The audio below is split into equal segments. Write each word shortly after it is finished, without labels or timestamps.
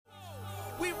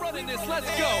We running this, let's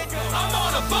go. I'm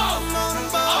on a boat. I'm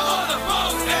on a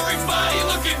boat. Everybody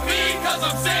look at me, cause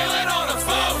I'm sailing on a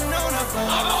boat.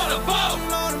 I'm on a boat.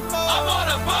 I'm on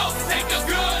a boat. Take a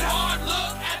good hard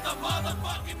look at the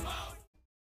motherfucking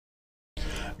boat.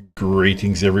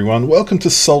 Greetings everyone, welcome to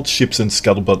Salt, Ships and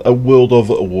Scuttlebutt, a World of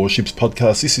Warships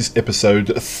podcast. This is episode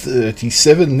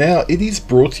 37. Now, it is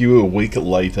brought to you a week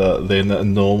later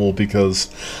than normal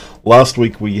because last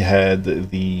week we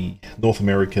had the North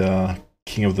America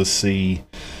King of the Sea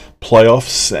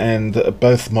playoffs, and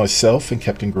both myself and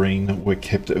Captain Green were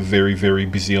kept very, very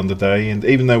busy on the day. And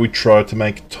even though we tried to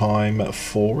make time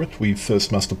for it, we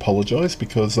first must apologise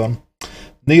because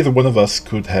neither one of us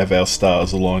could have our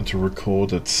stars aligned to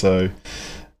record it. So,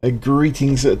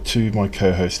 greetings to my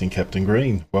co-hosting Captain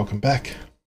Green. Welcome back.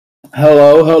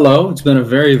 Hello. It's been a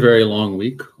very, very long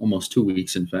week, almost 2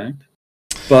 weeks, in fact.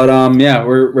 But yeah,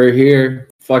 we're here.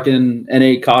 Fucking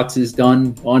NA KoTS is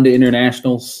done. On to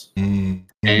internationals,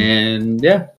 and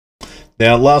yeah.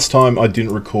 Now, last time I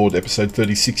didn't record episode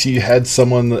 36, you had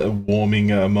someone warming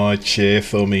my chair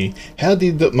for me. How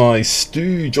did my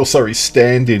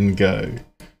stand-in go?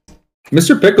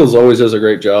 Mr. Pickles always does a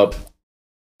great job.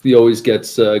 He always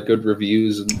gets good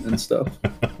reviews and stuff.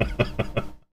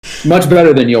 Much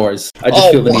better than yours. I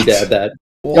just feel the need to add that.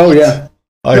 What? Oh yeah.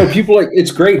 No, people like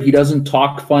it's great. He doesn't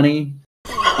talk funny.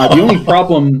 The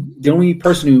only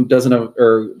person who doesn't have,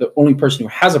 or the only person who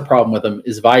has a problem with him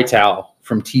is Vital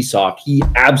from TSOC. He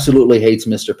absolutely hates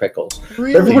Mr. Pickles.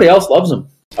 Really? Everybody else loves him.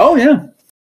 Oh yeah.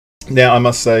 Now I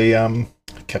must say,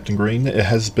 Captain Green, it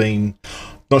has been.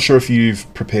 Not sure if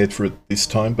you've prepared for it this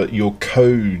time, but your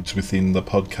codes within the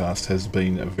podcast has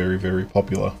been very, very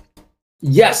popular.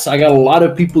 Yes, I got a lot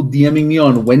of people DMing me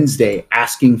on Wednesday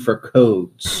asking for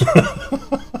codes.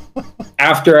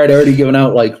 After I'd already given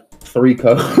out like 3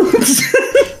 codes.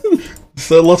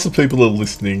 So lots of people are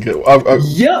listening.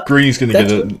 Yeah, Green's going to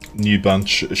get a new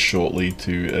bunch shortly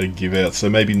to give out. So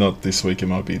maybe not this week. It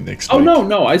might be next week. Oh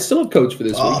no, I still have codes for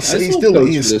this week. So he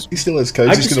still has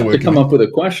codes. I just have to come up with a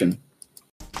question.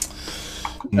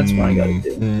 That's what I got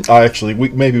to do.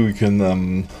 Maybe we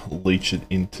can leech it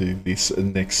into this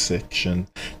next section.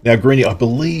 Now, Greenie, I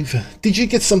believe, did you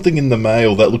get something in the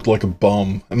mail that looked like a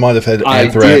bomb? It might have had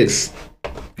anthrax. I did.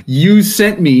 You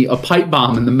sent me a pipe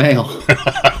bomb in the mail.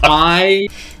 I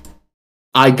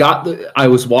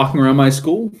was walking around my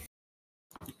school.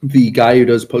 The guy who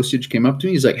does postage came up to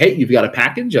me. He's like, "Hey, you've got a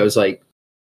package?" I was like,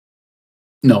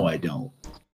 "No, I don't.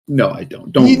 Don't lie to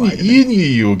me." You knew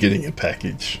you were getting a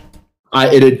package.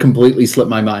 It had completely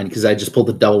slipped my mind because I just pulled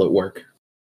a double at work.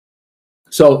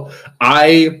 So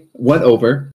I went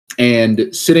over,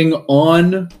 and sitting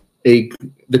on the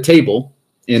table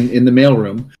in the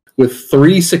mailroom with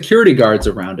 3 security guards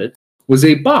around it was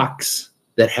a box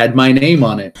that had my name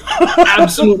on it,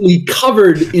 absolutely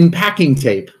covered in packing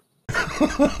tape.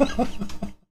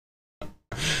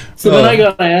 So then I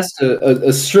got asked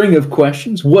a string of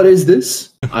questions. What is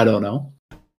this? I don't know.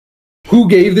 Who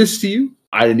gave this to you?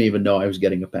 I didn't even know I was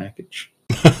getting a package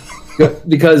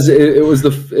because it was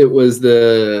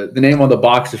the name on the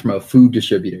box is from a food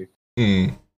distributor,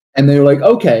 and they were like,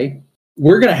 "Okay,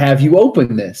 we're gonna have you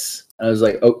open this." And I was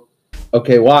like, "Oh,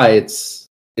 okay, why? It's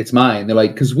mine." They're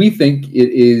like, "Because we think it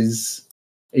is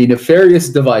a nefarious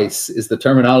device," is the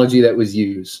terminology that was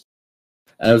used.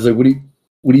 And I was like, "What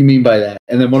do you mean by that?"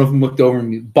 And then one of them looked over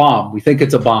and bomb. We think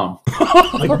it's a bomb.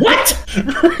 I'm like, what?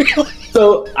 Really?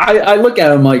 So I look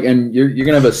at him like, and you're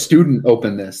gonna have a student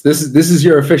open this. This is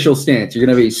your official stance. You're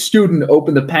gonna have a student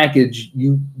open the package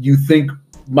you think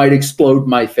might explode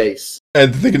my face.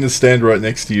 And they're gonna stand right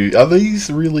next to you. Are these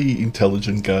really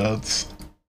intelligent guards?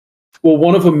 Well,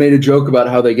 one of them made a joke about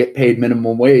how they get paid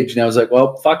minimum wage, and I was like,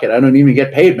 well, fuck it. I don't even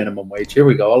get paid minimum wage. Here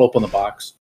we go. I'll open the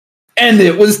box. And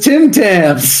it was Tim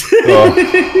Tams.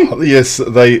 Oh, yes,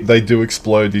 they do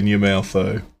explode in your mouth,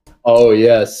 though. Oh,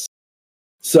 yes.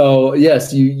 So,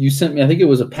 yes, you sent me, I think it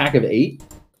was a pack of 8.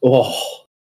 Oh,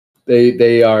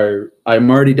 they are,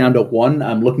 I'm already down to 1.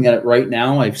 I'm looking at it right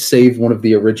now. I've saved one of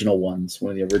the original ones,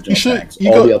 packs.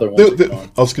 The other ones are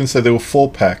gone. I was going to say there were 4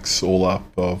 packs all up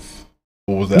of,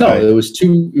 or was that No, 8? it was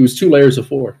 2 layers of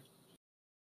 4.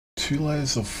 2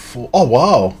 layers of 4. Oh,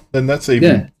 wow. Then that's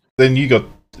even, yeah.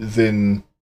 Then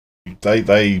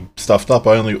they stuffed up.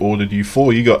 I only ordered you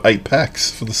 4. You got 8 packs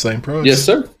for the same price. Yes,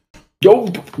 sir.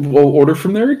 Go, we'll order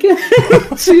from there again.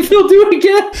 See if they'll do it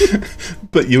again.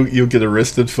 But you'll get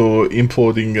arrested for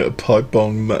importing pipe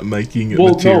bomb making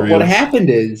materials. No, what happened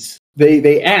is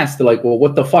they asked, they're like, well,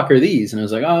 what the fuck are these? And I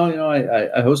was like, oh,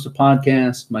 I host a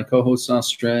podcast. My co-host's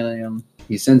Australian.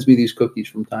 He sends me these cookies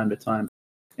from time to time.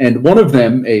 And one of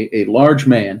them, a large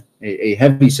man, a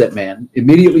heavy-set man,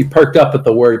 immediately perked up at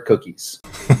the word cookies.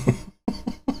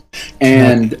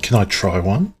 Can I try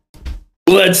one?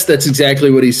 Well, that's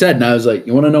exactly what he said. And I was like,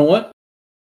 you want to know what?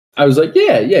 I was like,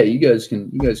 yeah, you guys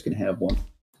can have one.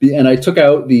 And I took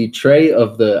out the tray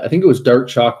of I think it was dark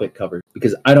chocolate covered,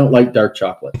 because I don't like dark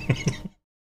chocolate.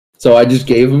 So I just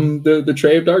gave him the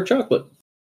tray of dark chocolate.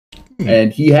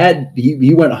 And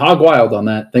he went hog wild on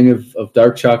that thing of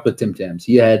dark chocolate Tim Tams.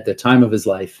 He had the time of his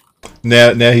life.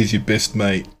 Now he's your best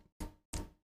mate.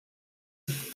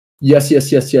 Yes.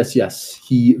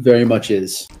 He very much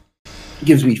is. He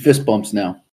gives me fist bumps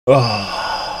now.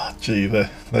 Ah, gee,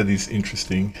 that is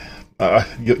interesting.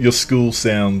 Your school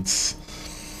sounds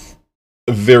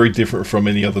very different from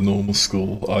any other normal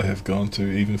school I have gone to,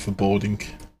 even for boarding.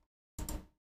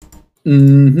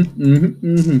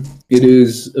 It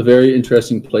is a very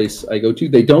interesting place I go to.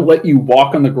 They don't let you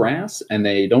walk on the grass, and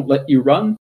they don't let you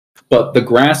run, but the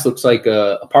grass looks like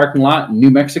a parking lot in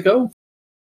New Mexico,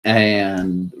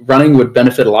 and running would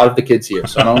benefit a lot of the kids here,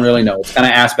 so I don't really know. It's kind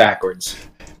of ass backwards.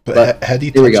 But how do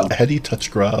you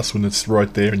touch grass when it's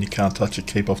right there and you can't touch it?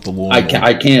 Keep off the lawn.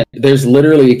 I can't. There's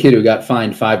literally a kid who got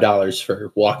fined $5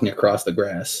 for walking across the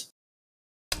grass,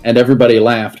 and everybody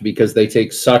laughed because they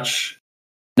take such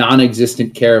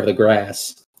non-existent care of the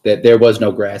grass that there was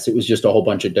no grass. It was just a whole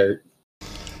bunch of dirt.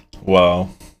 Wow.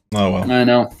 Oh well. I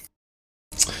know.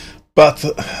 But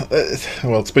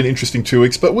well, it's been an interesting 2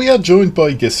 weeks. But we are joined by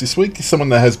a guest this week, someone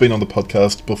that has been on the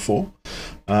podcast before.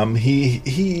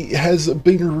 He has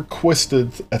been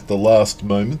requested at the last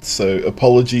moment, so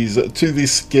apologies to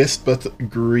this guest. But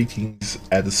greetings,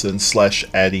 Addison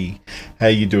 / Addy. How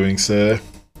you doing, sir?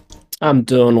 I'm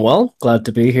doing well. Glad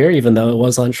to be here, even though it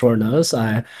was on short notice.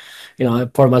 I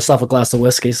poured myself a glass of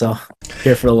whiskey, so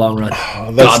here for the long run.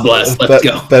 Oh, God bless. Let's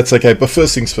go. That's okay. But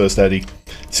first things first, Addy.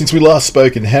 Since we last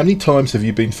spoken, how many times have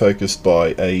you been focused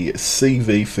by a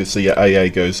CV for so your AA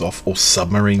goes off, or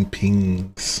submarine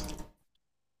pings?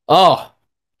 Oh,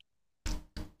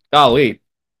 golly.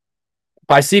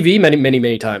 By CV,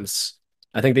 many times.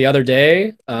 I think the other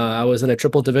day, I was in a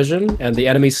triple division, and the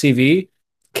enemy CV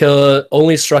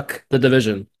only struck the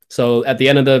division. So at the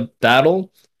end of the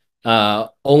battle,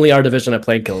 only our division had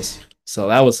plane kills. So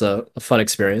that was a fun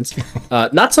experience.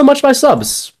 Not so much by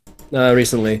subs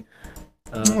recently.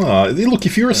 Look,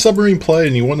 if you're a submarine player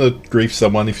and you want to grief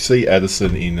someone, if you see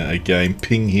Addison in a game,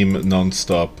 ping him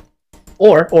non-stop.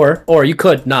 Or you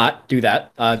could not do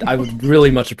that. I would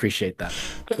really much appreciate that.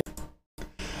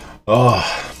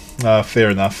 Fair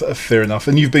enough.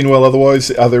 And you've been well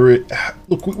otherwise.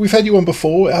 Look, we've had you on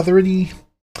before. Are there any...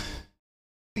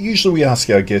 Usually we ask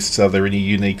our guests, are there any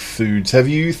unique foods? Have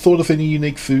you thought of any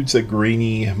unique foods that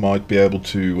Greenie might be able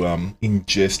to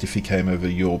ingest if he came over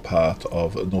your part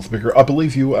of North America? I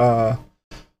believe you are...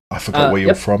 I forgot where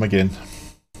you're from again.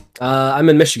 I'm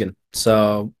in Michigan,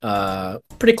 so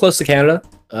pretty close to Canada.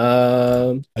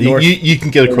 You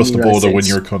can get across the border when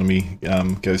your economy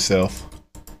goes south.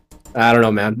 I don't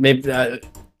know, man. Maybe I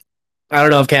don't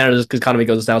know if Canada's economy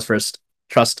goes south first.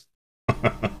 Trust.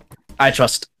 I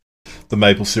trust. The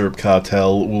maple syrup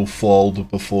cartel will fold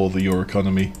before your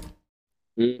economy.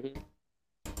 Mm-hmm.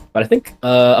 But I think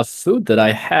a food that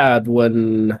I had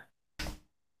when...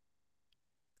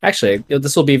 Actually,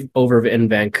 this will be over in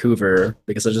Vancouver,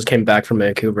 because I just came back from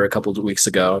Vancouver a couple of weeks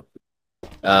ago.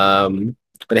 But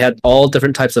they had all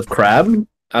different types of crab.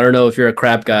 I don't know if you're a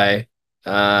crab guy,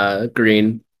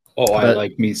 Green. Oh, I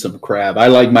like me some crab. I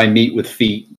like my meat with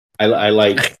feet.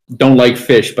 I don't like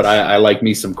fish, but I like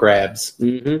me some crabs.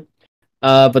 Mm-hmm.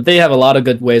 But they have a lot of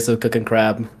good ways of cooking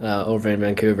crab over in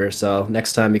Vancouver. So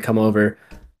next time you come over,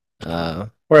 or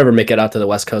ever make it out to the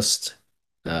West Coast,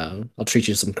 I'll treat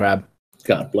you some crab.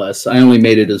 God bless. I only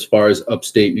made it as far as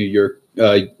upstate New York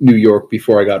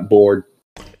before I got bored.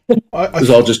 It was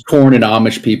all just corn and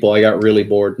Amish people. I got really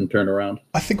bored and turned around.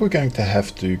 I think we're going to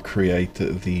have to create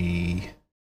the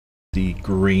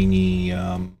Greenie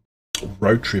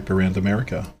road trip around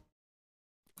America.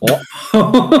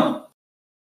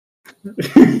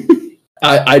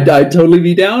 I'd totally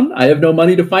be down. I have no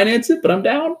money to finance it, but I'm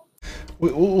down.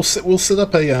 We'll set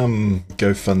up a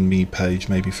GoFundMe page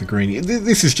maybe for Greenie.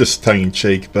 This is just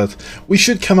tongue-in-cheek, but we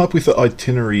should come up with an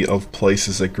itinerary of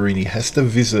places that Greenie has to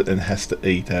visit and has to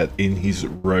eat at in his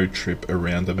road trip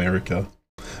around America.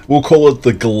 We'll call it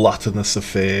the Gluttonous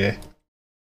Affair.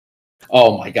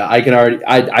 Oh my god,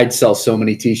 I'd sell so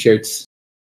many t-shirts.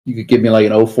 You could give me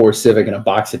like an 04 Civic and a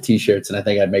box of t-shirts, and I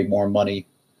think I'd make more money,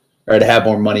 or I'd have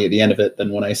more money at the end of it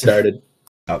than when I started.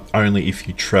 Only if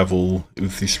you travel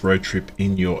with this road trip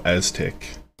in your Aztec.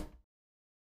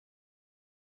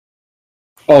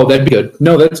 Oh, that'd be good.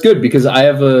 No, that's good because I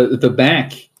have the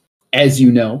back, as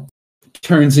you know,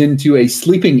 turns into a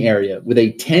sleeping area with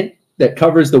a tent that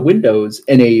covers the windows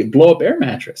and a blow-up air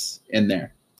mattress in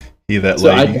there. Hear that,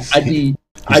 So ladies?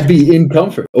 I'd be in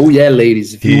comfort. Oh yeah,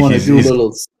 ladies, if you want to do a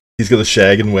little, he's got a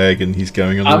shag and wagon. He's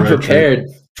going on the I'm road prepared.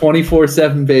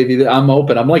 24/7, baby. I'm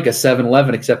open. I'm like a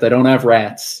 7-Eleven, except I don't have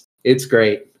rats. It's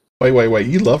great. Wait.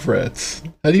 You love rats.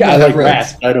 How do you Yeah, not I have like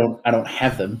rats. I don't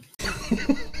have them.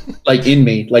 Like in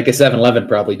me, like a 7-Eleven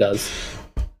probably does.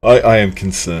 I am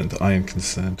concerned.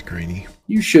 Greenie.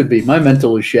 You should be. My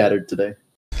mental is shattered today.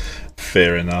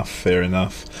 Fair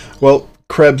enough. Well,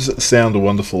 crabs sound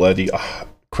wonderful, Addy.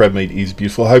 Crab meat is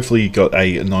beautiful. Hopefully you got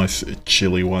a nice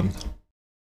chili one.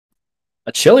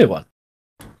 A chili one?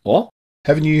 What?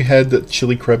 Haven't you had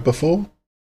chili crab before?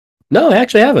 No, I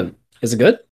actually haven't. Is it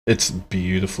good? It's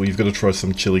beautiful. You've got to try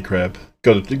some chili crab.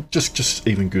 Got to just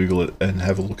even Google it and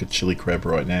have a look at chili crab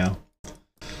right now.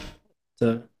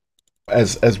 So,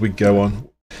 as we go on,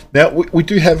 now we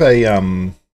do have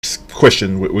a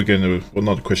question. We're going to, well,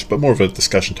 not a question, but more of a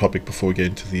discussion topic before we get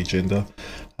into the agenda.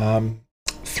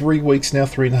 3 weeks now,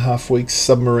 3.5 weeks.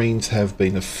 Submarines have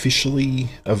been officially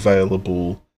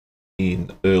available in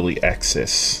early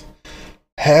access.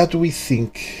 How do we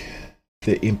think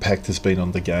the impact has been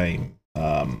on the game?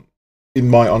 In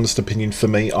my honest opinion, for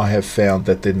me, I have found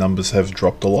that their numbers have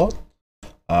dropped a lot.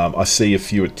 I see a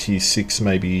few at tier 6,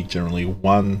 maybe generally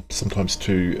 1, sometimes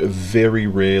 2. Very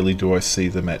rarely do I see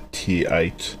them at tier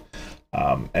 8.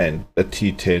 And at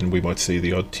tier 10, we might see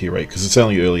the odd tier 8, because it's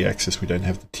only early access, we don't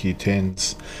have the tier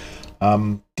 10s.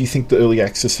 Do you think the early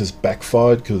access has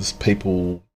backfired, because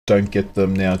people don't get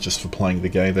them now just for playing the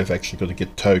game? They've actually got to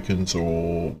get tokens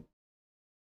or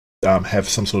have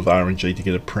some sort of RNG to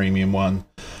get a premium one.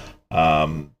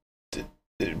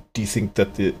 Do you think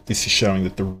that this is showing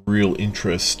that the real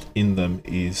interest in them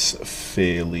is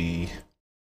fairly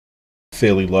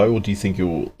low, or do you think it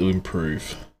will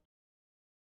improve?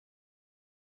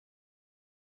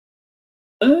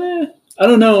 I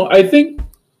don't know. I think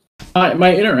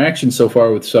my interaction so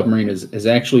far with Submarine has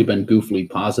actually been goofily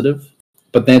positive,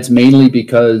 but that's mainly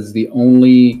because the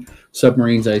only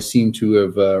submarines I seem to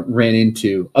have ran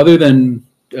into, other than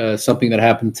something that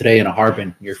happened today in a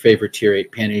Harbin, your favorite tier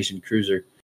 8 Pan-Asian cruiser.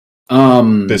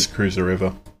 Best cruiser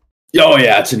ever. Oh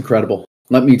yeah, it's incredible.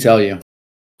 Let me tell you.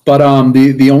 But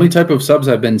the only type of subs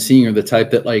I've been seeing are the type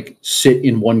that like sit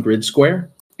in one grid square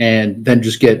and then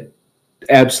just get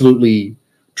absolutely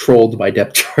trolled by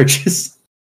depth charges.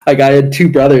 Like I had 2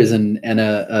 brothers and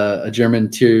a German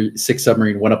tier 6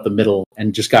 submarine went up the middle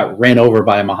and just got ran over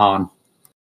by a Mahan.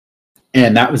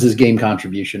 And that was his game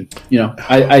contribution. You know,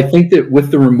 I think that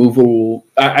with the removal,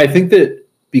 I think that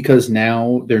because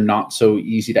now they're not so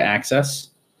easy to access,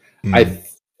 I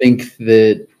think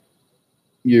that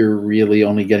you're really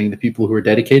only getting the people who are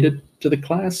dedicated to the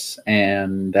class,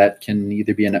 and that can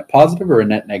either be a net positive or a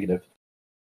net negative.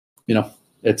 You know,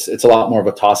 it's a lot more of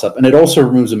a toss-up. And it also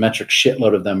removes a metric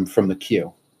shitload of them from the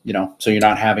queue, you know, so you're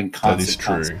not having constant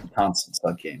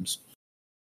sub games.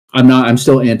 I'm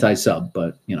still anti-sub,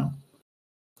 but, you know,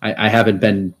 I haven't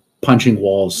been punching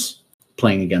walls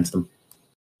playing against them.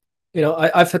 You know,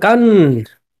 I've forgotten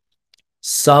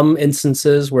some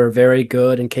instances where very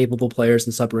good and capable players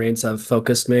in submarines have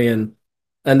focused me, and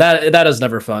that is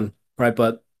never fun, right?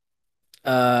 But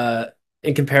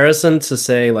in comparison to,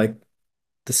 say, like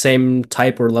the same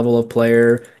type or level of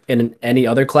player in any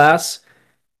other class,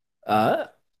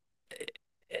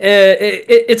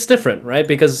 it's different, right?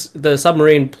 Because the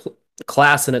submarine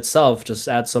class in itself just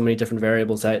adds so many different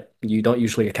variables that you don't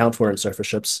usually account for in surface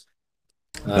ships.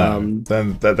 No,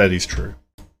 then that is true.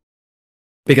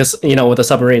 Because, you know, with a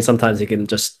submarine, sometimes he can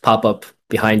just pop up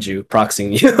behind you,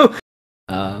 proxying you.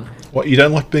 What, you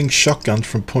don't like being shotgunned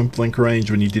from point blank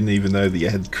range when you didn't even know that you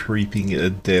had creeping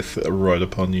death right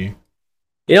upon you?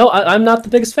 You know, I'm not the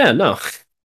biggest fan, no.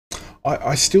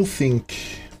 I still think...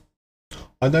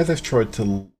 I know they've tried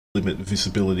to limit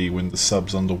visibility when the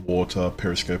sub's underwater,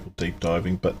 periscope or deep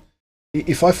diving, but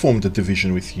if I formed a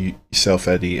division with yourself,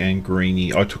 Addy, and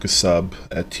Greenie, I took a sub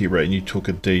at tier 8 and you took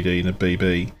a DD and a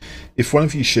BB, if one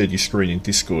of you shared your screen in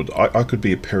Discord, I could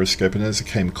be a periscope, and as it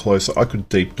came closer, I could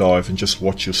deep dive and just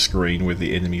watch your screen where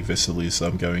the enemy vessel is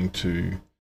I'm going to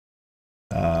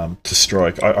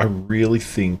strike. I really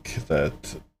think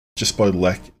that just by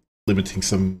limiting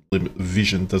some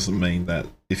vision doesn't mean that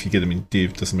if you get them in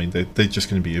div, doesn't mean that they're just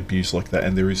going to be abused like that,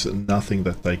 and there is nothing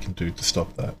that they can do to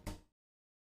stop that.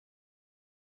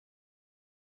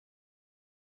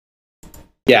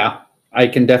 Yeah, I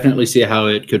can definitely see how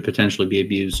it could potentially be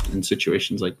abused in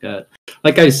situations like that.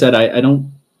 Like I said, I don't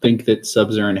think that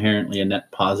subs are inherently a net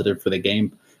positive for the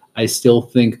game. I still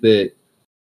think that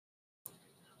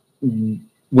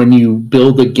when you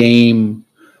build a game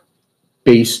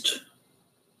based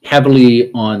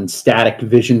heavily on static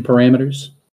vision parameters,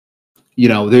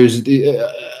 there's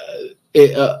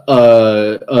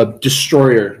a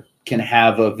destroyer can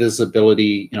have a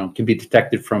visibility, can be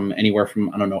detected from anywhere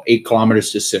from, 8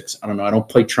 kilometers to 6. I don't know. I don't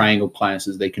play triangle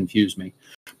classes. They confuse me.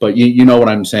 But you know what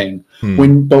I'm saying.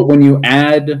 When you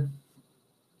add,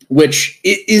 which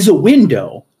it is a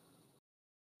window,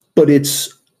 but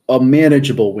it's a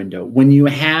manageable window. When you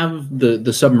have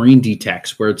the submarine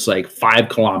detects where it's like 5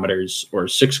 kilometers or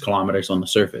 6 kilometers on the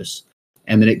surface,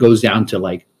 and then it goes down to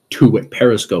like 2 at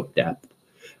periscope depth,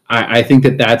 I think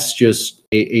that's just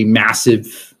a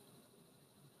massive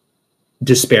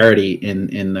disparity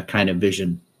in the kind of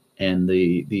vision and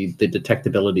the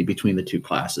detectability between the two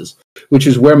classes, which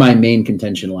is where my main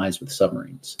contention lies with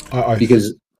submarines. I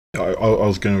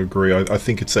was going to agree. I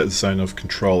think it's that zone of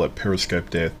control at periscope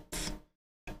depth,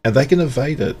 and they can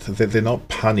evade it. They're not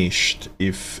punished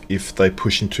if they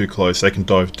push in too close. They can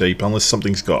dive deep unless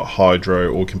something's got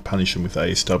hydro or can punish them with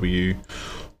ASW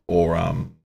or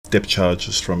depth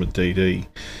charges from a DD.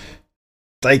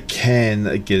 They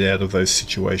can get out of those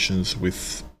situations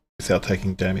without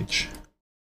taking damage.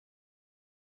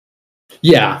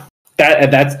 Yeah,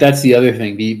 that's the other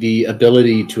thing. The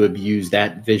ability to abuse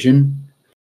that vision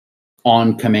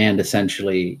on command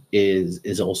essentially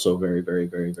is also very, very,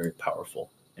 very, very powerful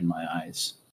in my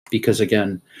eyes. Because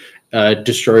again, a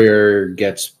destroyer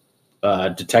gets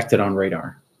detected on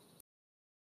radar.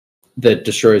 The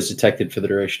destroyer is detected for the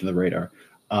duration of the radar.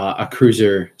 A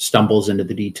cruiser stumbles into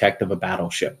the detect of a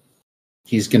battleship.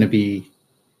 He's going to be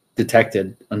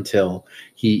detected until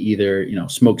he either,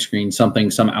 smoke screen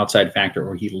something, some outside factor,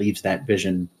 or he leaves that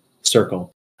vision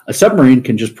circle. A submarine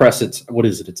can just press its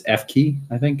F key,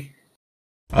 I think.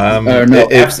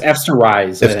 F's to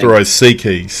rise. F to rise, C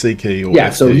key, or yeah.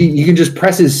 F So key. you can just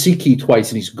press his C key twice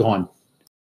and he's gone.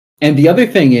 And the other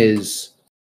thing is,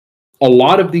 a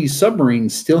lot of these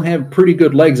submarines still have pretty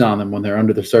good legs on them when they're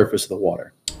under the surface of the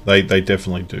water. They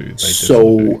definitely do.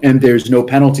 And there's no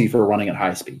penalty for running at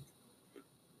high speed.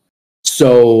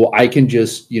 So I can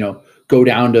just, go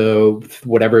down to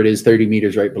whatever it is, 30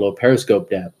 meters right below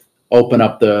periscope depth, open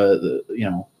up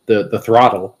the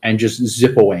throttle and just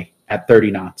zip away at 30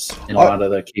 knots in a lot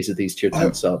of the cases of these tier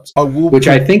 10 subs,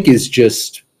 I think is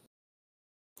just...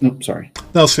 sorry.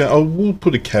 No, so I will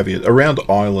put a caveat. Around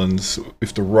islands,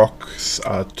 if the rocks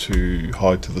are too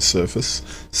high to the surface,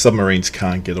 submarines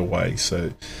can't get away.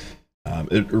 So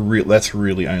that's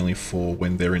really only for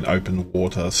when they're in open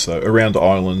water. So around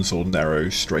islands or narrow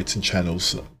straits and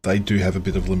channels, they do have a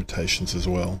bit of limitations as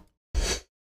well.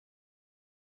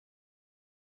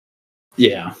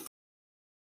 Yeah.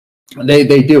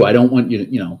 They do. I don't want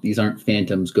you, these aren't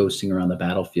phantoms ghosting around the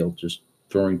battlefield, just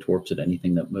throwing torps at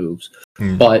anything that moves.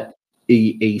 But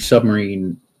a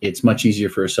submarine, it's much easier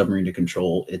for a submarine to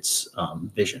control its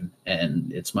vision,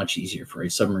 and it's much easier for a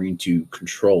submarine to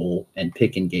control and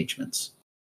pick engagements.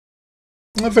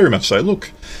 Very much so.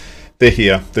 Look, they're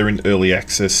here. They're in early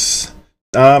access.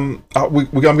 I'm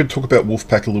going to talk about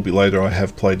Wolfpack a little bit later. I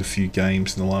have played a few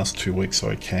games in the last 2 weeks, so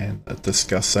I can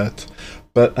discuss that.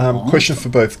 But question for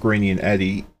both Greenie and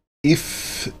Addy.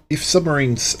 If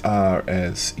submarines are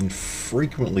as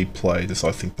infrequently played as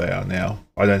I think they are now,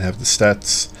 I don't have the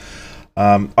stats.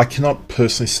 I cannot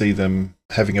personally see them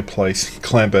having a place in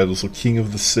clan battles or King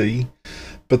of the Sea.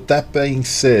 But that being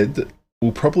said,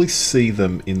 we'll probably see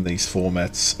them in these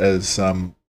formats as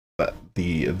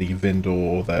the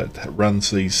vendor that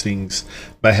runs these things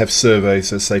may have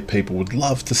surveys that say people would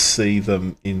love to see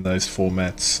them in those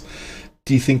formats.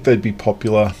 Do you think they'd be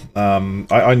popular?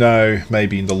 I know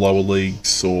maybe in the lower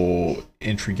leagues or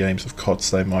entry games of KoTS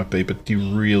they might be, but do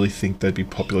you really think they'd be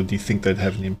popular? Do you think they'd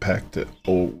have an impact,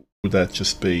 or would that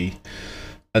just be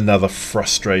another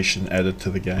frustration added to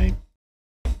the game?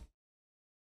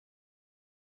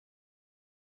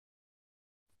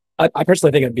 I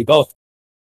personally think it'd be both.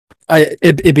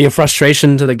 It'd be a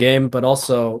frustration to the game, but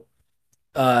also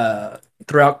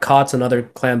throughout KoTS and other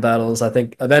clan battles, I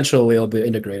think eventually it'll be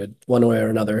integrated one way or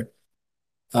another.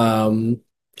 And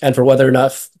for whether or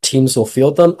not teams will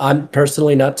field them, I'm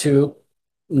personally not too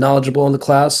knowledgeable in the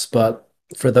class, but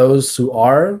for those who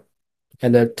are,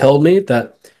 and they've told me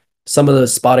that some of the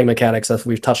spotting mechanics that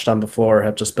we've touched on before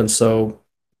have just been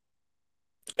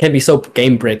can be so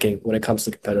game breaking when it comes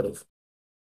to competitive.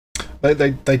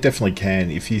 They definitely can.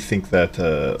 If you think that,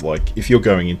 if you're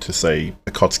going into, say,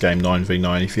 a KoTS game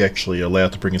 9v9, if you're actually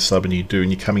allowed to bring a sub and you do,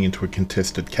 and you're coming into a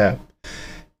contested cap,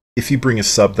 if you bring a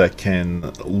sub that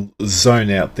can zone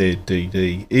out their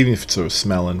DD, even if it's a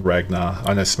Smalin Ragnar,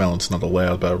 I know Smalin's not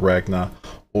allowed, but a Ragnar,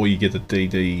 or you get a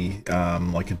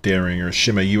DD like a Daring or a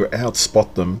Shimmer, you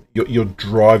outspot them, you're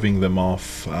driving them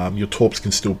off. Your Torps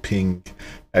can still ping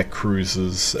at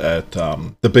cruisers, at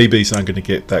the BBs aren't going to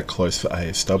get that close for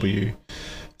ASW.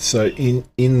 So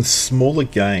in smaller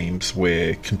games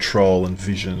where control and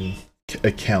vision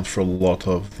account for a lot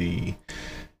of the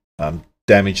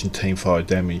damage and teamfire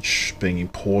damage being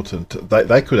important,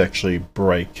 they could actually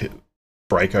break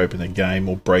open a game,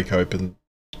 or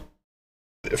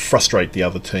frustrate the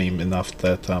other team enough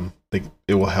that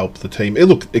it will help the team.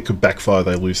 It could backfire,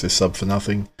 they lose their sub for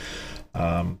nothing,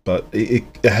 but it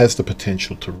has the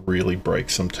potential to really break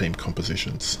some team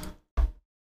compositions.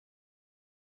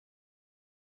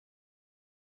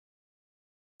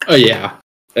 Oh yeah,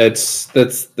 that's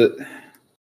the,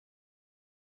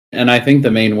 and I think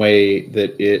the main way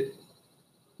that it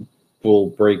will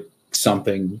break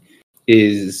something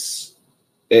is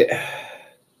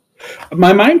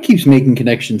my mind keeps making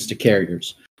connections to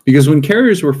carriers, because when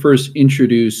carriers were first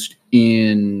introduced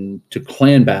into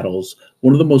clan battles,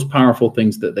 one of the most powerful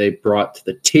things that they brought to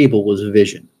the table was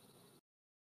vision.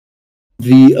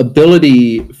 The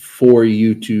ability for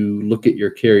you to look at your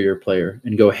carrier player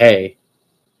and go, hey,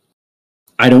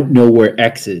 I don't know where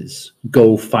X is,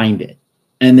 go find it.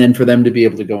 And then for them to be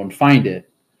able to go and find it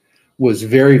was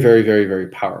very, very, very, very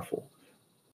powerful.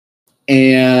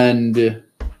 And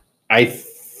I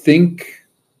think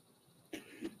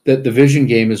that the vision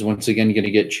game is once again going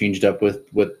to get changed up with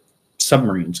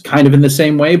submarines, kind of in the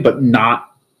same way, but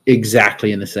not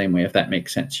exactly in the same way, if that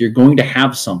makes sense. You're going to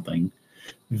have something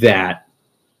that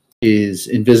is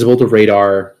invisible to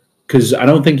radar, because I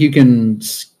don't think you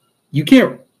can't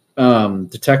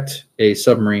detect a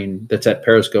submarine that's at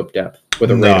periscope depth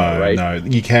with a radar, right? No,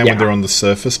 you can when they're on the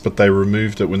surface, but they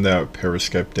removed it when they're at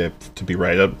periscope depth to be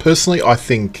radared. Personally, I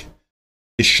think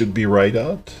it should be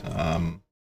radared,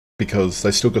 because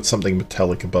they still got something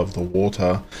metallic above the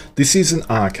water. This is an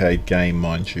arcade game,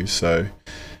 mind you, so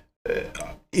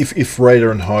if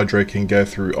radar and hydro can go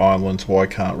through islands, why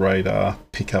can't radar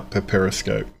pick up a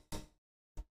periscope?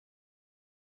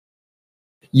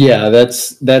 Yeah,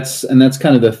 that's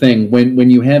kind of the thing.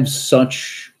 When you have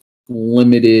such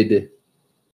limited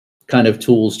kind of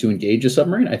tools to engage a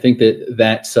submarine, I think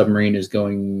that submarine is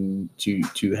going to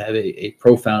have a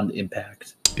profound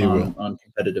impact on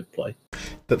competitive play.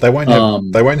 That they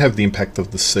won't have the impact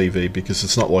of the CV, because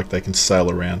it's not like they can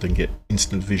sail around and get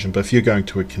instant vision. But if you're going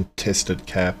to a contested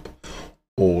cap,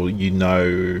 or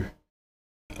even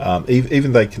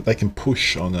they can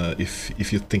push on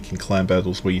if you're thinking clan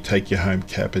battles where you take your home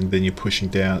cap and then you're pushing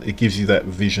down, it gives you that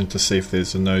vision to see if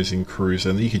there's a nosing cruiser,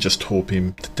 and you can just torp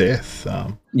him to death.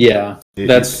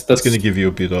 That's going to give you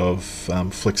a bit of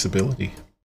flexibility.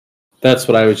 That's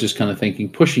what I was just kind of thinking.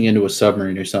 Pushing into a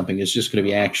submarine or something is just going to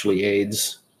be actually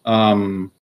AIDS.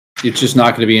 It's just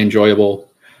not going to be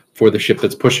enjoyable for the ship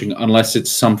that's pushing, unless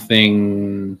it's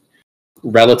something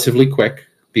relatively quick.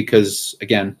 Because,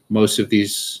 again, most of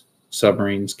these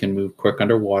submarines can move quick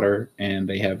underwater, and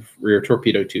they have rear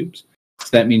torpedo tubes. So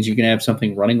that means you can have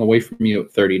something running away from you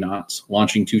at 30 knots,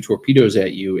 launching 2 torpedoes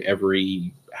at you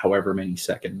every however many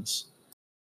seconds,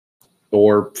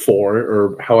 or 4,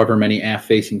 or however many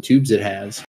aft-facing tubes it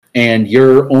has. And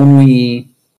your only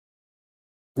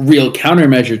real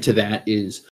countermeasure to that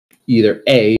is either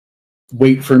A,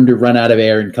 wait for him to run out of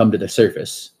air and come to the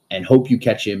surface, and hope you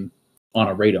catch him on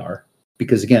a radar,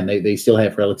 because again, they still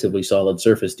have relatively solid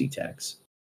surface detects,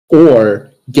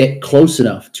 or get close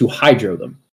enough to hydro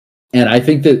them. And I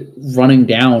think that running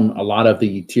down a lot of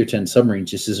the tier 10 submarines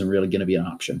just isn't really going to be an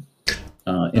option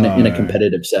in a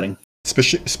competitive setting.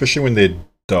 Especially when they're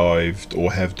dived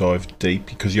or have dived deep,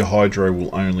 because your hydro will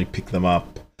only pick them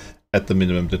up at the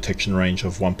minimum detection range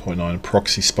of 1.9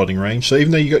 proxy spotting range. So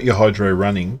even though you got your hydro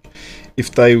running,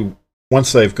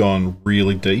 once they've gone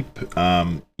really deep,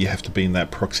 you have to be in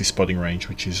that proxy spotting range,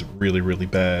 which is really, really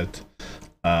bad.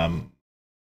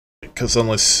 Because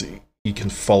unless you can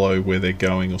follow where they're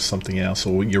going or something else,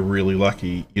 or you're really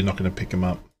lucky, you're not going to pick them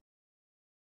up.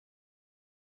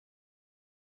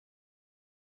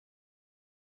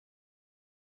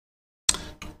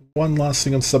 One last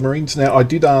thing on submarines. Now, I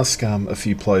did ask a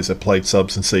few players that played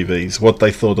subs and CVs what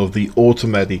they thought of the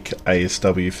automatic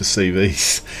ASW for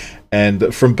CVs.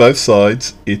 And from both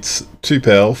sides, it's too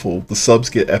powerful. The subs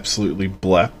get absolutely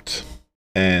blapped,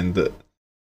 and the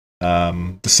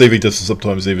CV doesn't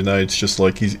sometimes even know. It's just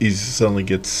like he suddenly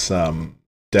gets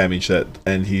damaged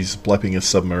and he's blapping a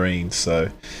submarine. So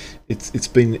it's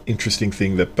been an interesting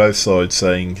thing that both sides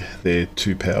saying they're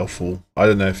too powerful. I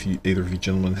don't know if either of you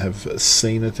gentlemen have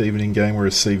seen it even in game where a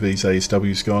CV's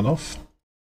ASW's gone off.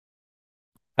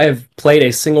 I have played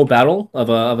a single battle of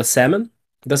a salmon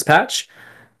this patch,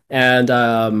 and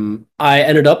I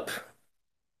ended up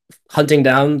hunting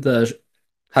down the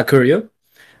Hakuryu.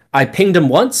 I pinged him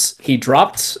once. He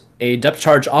dropped a depth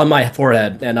charge on my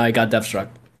forehead, and I got depth struck.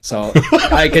 So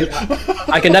I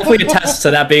can definitely attest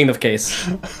to that being the case.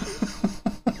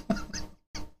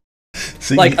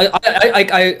 See, Like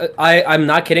I'm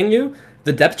not kidding you.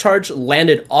 The depth charge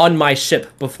landed on my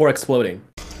ship before exploding.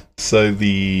 so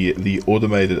the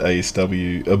automated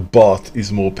ASW, a bot,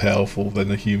 is more powerful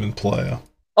than a human player.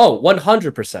 Oh,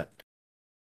 100%.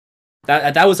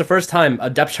 That was the first time a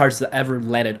depth charge that ever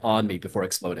landed on me before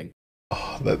exploding.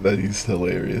 Oh, that is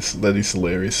hilarious. That is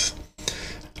hilarious.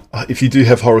 If you do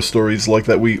have horror stories like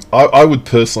that, I would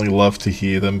personally love to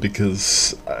hear them,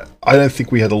 because I don't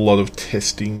think we had a lot of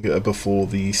testing before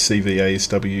the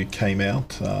CVASW came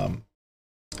out, and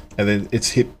then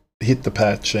it's hit the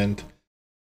patch, and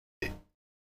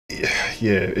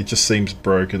it just seems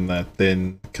broken that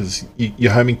then, because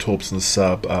your homing torps in the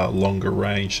sub are longer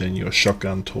range than your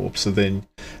shotgun torp, so then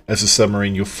as a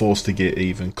submarine you're forced to get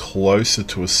even closer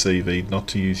to a CV, not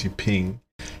to use your ping,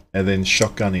 and then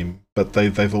shotgun him. But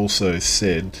they've also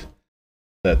said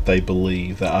that they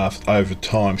believe that over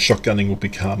time shotgunning will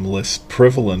become less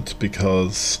prevalent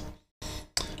because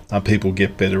people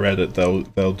get better at it.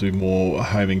 They'll do more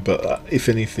homing. But if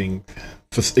anything,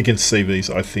 against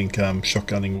CVs, I think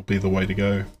shotgunning will be the way to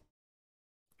go.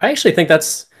 I actually think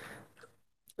that's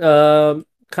kind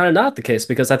of not the case,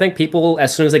 because I think people,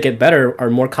 as soon as they get better, are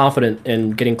more confident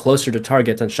in getting closer to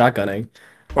target than shotgunning.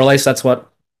 Or at least that's what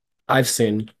I've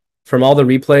seen. From all the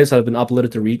replays that have been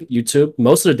uploaded to YouTube,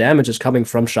 most of the damage is coming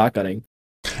from shotgunning.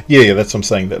 Yeah, that's what I'm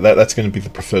saying. That's going to be the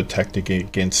preferred tactic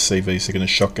against CVs. They're going to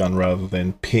shotgun rather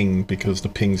than ping, because the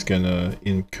ping's going to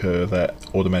incur that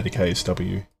automatic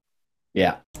ASW.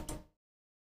 Yeah.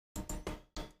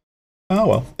 Oh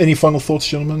well. Any final thoughts,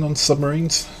 gentlemen, on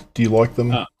submarines? Do you like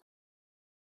them?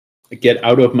 Get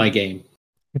out of my game.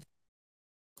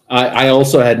 I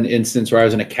also had an instance where I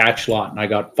was in a catch lot and I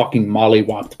got fucking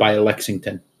mollywopped by a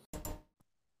Lexington.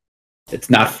 It's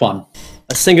not fun.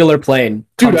 A singular plane.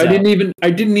 Dude, I didn't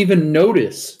even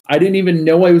notice. I didn't even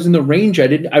know I was in the range.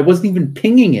 I wasn't even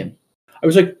pinging him. I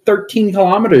was like 13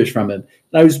 kilometers from him,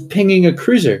 and I was pinging a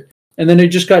cruiser. And then I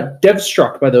just got dev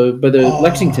struck by the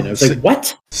Lexington. I was like,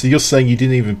 what? So you're saying you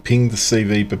didn't even ping the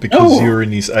CV, but because you're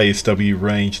in his ASW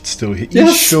range, it still hit you?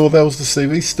 Yes. Sure that was the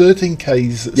CV?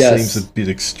 13Ks seems a bit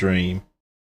extreme.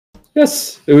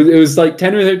 Yes. It was like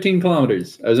 10 or 13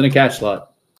 kilometers. I was in a catch lot.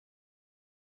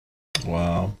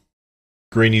 Wow.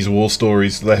 Greenie's war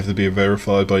stories, they have to be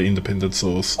verified by independent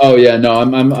source. Oh yeah, no,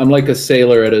 I'm like a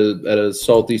sailor at a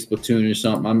salty platoon or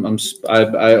something.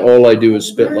 All I do is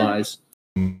spit lies.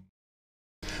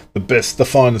 The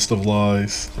finest of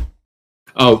lies.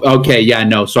 Oh, okay, yeah,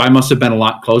 no. So I must have been a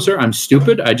lot closer. I'm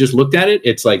stupid. I just looked at it.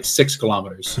 It's like 6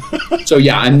 kilometers. So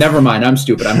yeah, never mind. I'm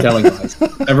stupid. I'm telling lies.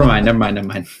 Never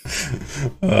mind.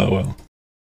 Oh well.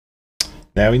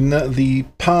 Now, in the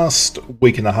past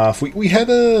week and a half, we had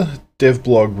a dev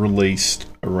blog released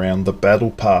around the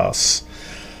Battle Pass.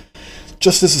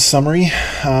 Just as a summary,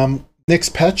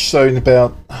 next patch, so in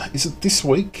about, is it this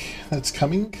week that's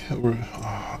coming?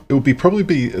 It will probably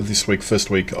be this week, first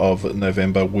week of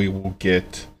November, we will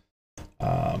get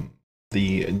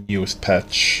the newest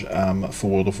patch for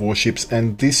World of Warships,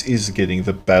 and this is getting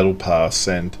the Battle Pass,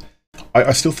 and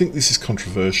I still think this is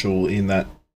controversial in that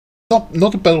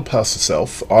Not the Battle Pass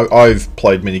itself. I've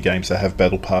played many games that have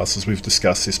Battle Passes. We've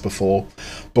discussed this before.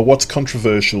 But what's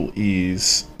controversial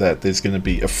is that there's going to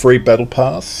be a free Battle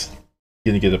Pass.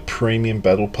 You're going to get a premium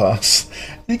Battle Pass.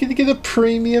 And you're going to get a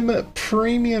premium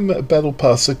Battle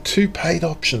Pass. So 2 paid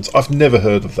options. I've never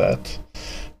heard of that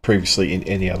previously in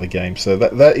any other game. So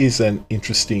that is an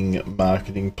interesting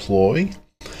marketing ploy.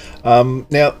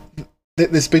 Now,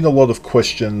 there's been a lot of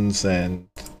questions and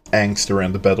angst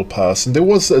around the Battle Pass, and there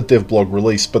was a dev blog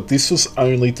release, but this was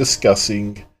only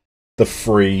discussing the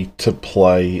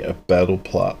free-to-play Battle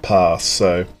Pass.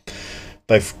 So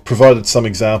they've provided some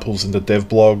examples in the dev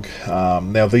blog.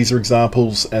 Now these are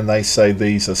examples, and they say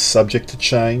these are subject to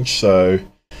change, so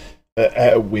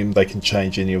at a whim they can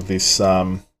change any of this.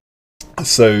 So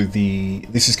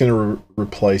this is going to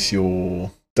replace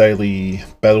your daily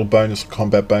battle bonus,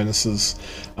 combat bonuses.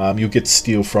 You'll get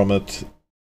steel from it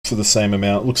for the same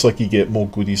amount. It looks like you get more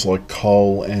goodies like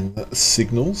coal and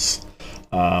signals.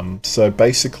 So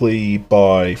basically,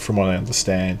 from what I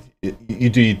understand,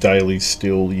 you do your dailies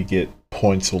still, you get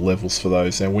points or levels for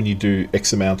those. And when you do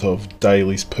X amount of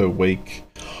dailies per week,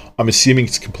 I'm assuming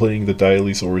it's completing the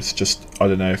dailies, or it's just, I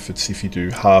don't know if it's if you do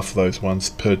half of those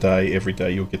ones per day, every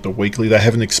day you'll get the weekly. They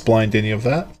haven't explained any of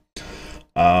that.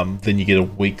 Then you get a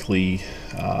weekly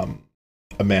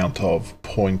amount of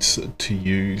points to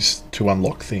use to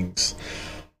unlock things.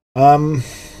 I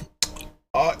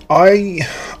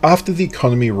after the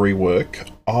economy rework,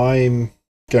 I'm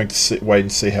going to wait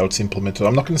and see how it's implemented.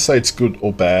 I'm not going to say it's good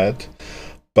or bad,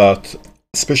 but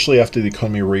especially after the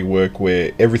economy rework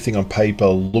where everything on paper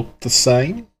looked the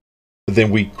same, but then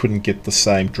we couldn't get the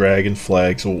same dragon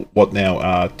flags or what now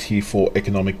are tier 4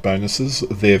 economic bonuses.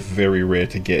 They're very rare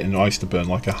to get, and I used to burn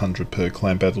like 100 per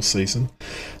clan battle season.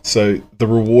 So the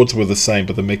rewards were the same,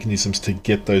 but the mechanisms to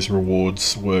get those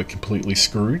rewards were completely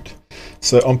screwed.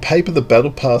 So on paper the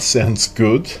battle pass sounds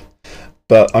good,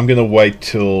 but I'm going to wait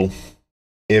till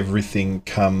everything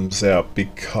comes out,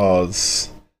 because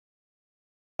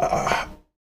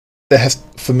there has,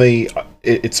 for me,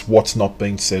 it's what's not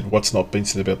been said. What's not been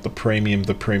said about the premium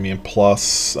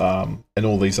plus, and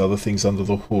all these other things under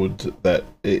the hood. That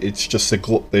it's just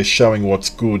they're showing what's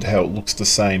good, how it looks the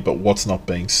same, but what's not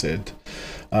being said.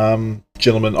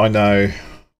 Gentlemen, I know,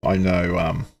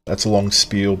 that's a long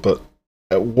spiel, but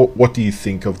what do you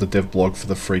think of the dev blog for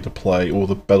the free to play or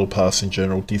the battle pass in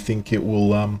general? Do you think it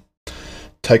will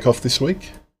take off this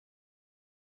week?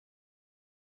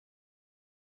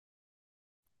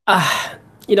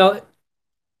 You know,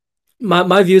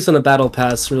 my views on the battle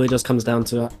pass really just comes down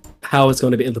to how it's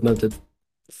going to be implemented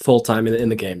full time in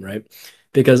the game, right?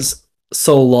 Because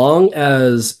so long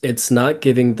as it's not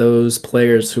giving those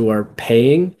players who are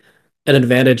paying an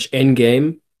advantage in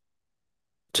game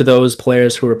to those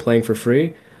players who are playing for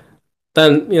free,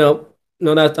 then no,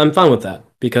 that I'm fine with that,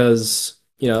 because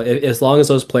as long as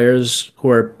those players who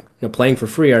are playing for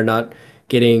free are not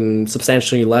getting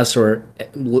substantially less or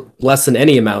less than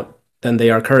any amount than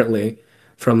they are currently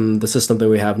from the system that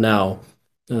we have now,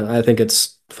 I think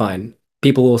it's fine.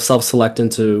 People will self-select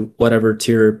into whatever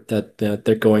tier that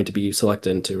they're going to be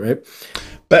selected into, right?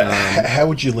 But how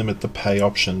would you limit the pay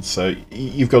options? So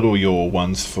you've got all your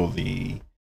ones for the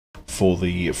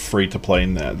free to play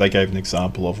in there. They gave an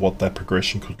example of what that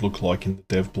progression could look like in the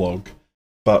dev blog.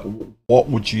 But what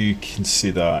would you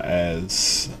consider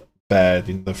as bad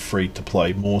in the free to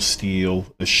play? More steel,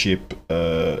 a ship,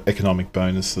 economic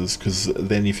bonuses? Because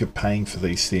then if you're paying for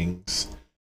these things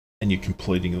and you're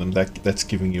completing them, that's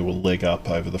giving you a leg up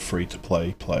over the free to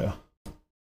play player.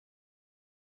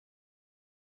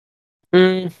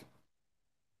 I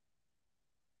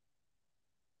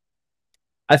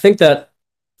think that.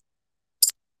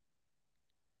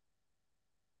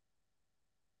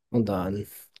 Hold on.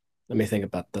 Let me think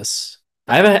about this.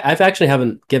 I've actually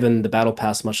haven't given the battle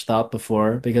pass much thought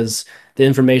before, because the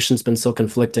information's been so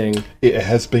conflicting. It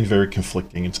has been very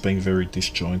conflicting. It's been very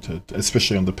disjointed,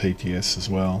 especially on the PTS as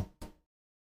well.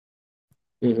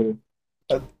 Mm-hmm.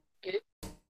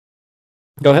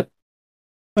 Go ahead.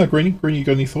 No, Greenie, you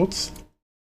got any thoughts?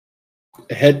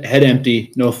 Head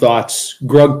empty, no thoughts.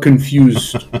 Grug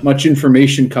confused. Much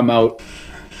information come out.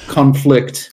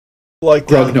 Conflict. Like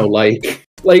Grug no like.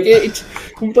 Like it's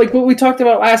like what we talked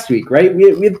about last week, right?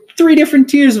 We had 3 different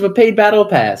tiers of a paid battle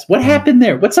pass. What happened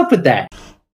there? What's up with that?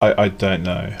 I don't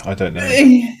know. I don't know.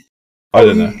 I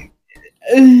don't know.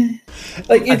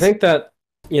 Like I think that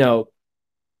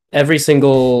every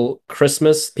single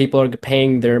Christmas people are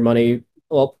paying their money.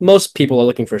 Well, most people are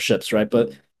looking for ships, right?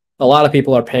 But a lot of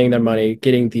people are paying their money,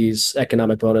 getting these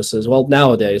economic bonuses. Well,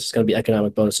 nowadays it's going to be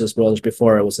economic bonuses, whereas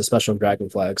before it was the special dragon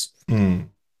flags.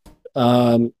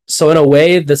 So in a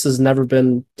way, this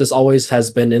always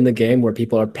has been in the game, where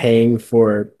people are paying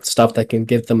for stuff that can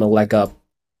give them a leg up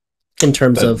in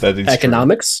terms of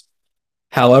economics. True.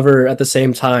 However, at the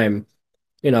same time,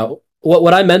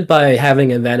 what I meant by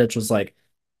having advantage was, like,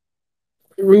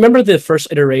 remember the first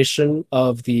iteration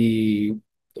of the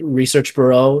research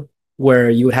bureau where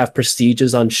you would have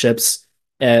prestiges on ships.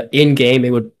 In game, it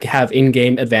would have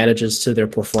in-game advantages to their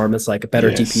performance, like a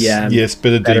better DPM. Yes,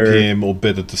 better DPM or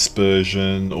better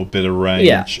dispersion or better range.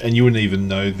 Yeah. And you wouldn't even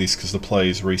know this because the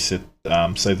players reset,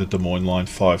 say, the Des Moines line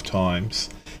 5 times.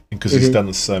 And because he's done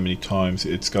this so many times,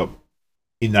 it's got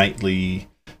innately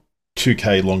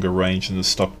 2k longer range than the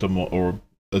stock Des Moines, or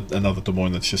another Des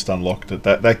Moines that's just unlocked it.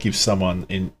 That gives someone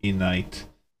an innate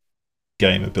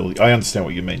game ability. I understand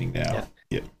what you're meaning now.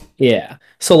 Yeah.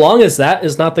 So long as that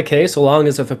is not the case, so long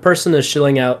as if a person is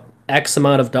shilling out X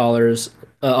amount of dollars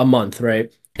a month,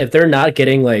 right? If they're not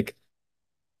getting like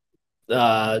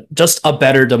just a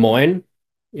better Des Moines,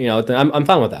 I'm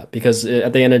fine with that because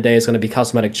at the end of the day, it's going to be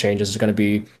cosmetic changes. It's going to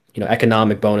be,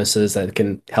 economic bonuses that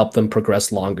can help them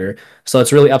progress longer. So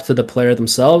it's really up to the player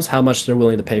themselves how much they're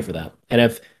willing to pay for that. And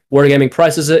if Wargaming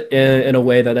prices it in a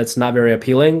way that it's not very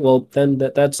appealing, well, then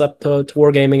that's up to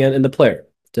Wargaming and the player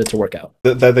to work out.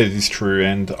 That is true,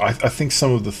 and I think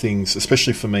some of the things,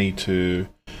 especially for me to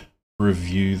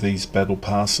review these battle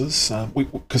passes,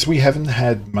 because we haven't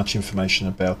had much information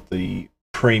about the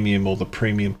premium or the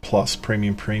premium plus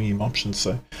premium options,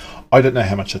 so I don't know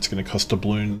how much that's going to cost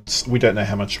doubloons. We don't know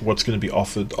what's going to be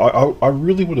offered. I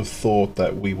really would have thought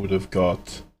that we would have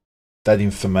got that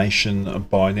information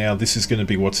by now. This is going to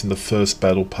be what's in the first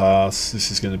battle pass,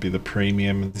 this is going to be the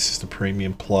premium, and this is the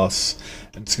premium plus,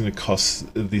 and it's going to cost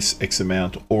this X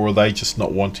amount. Or are they just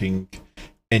not wanting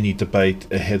any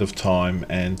debate ahead of time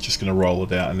and just going to roll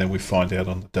it out and then we find out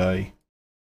on the day?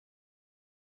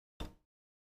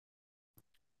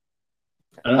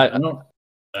 I don't.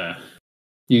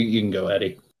 You can go,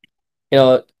 Eddie.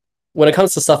 When it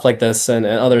comes to stuff like this and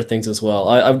other things as well,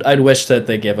 I'd wish that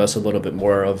they give us a little bit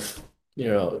more of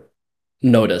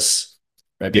notice,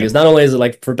 right? Because not only is it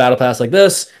like for battle pass like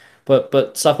this,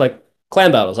 but stuff like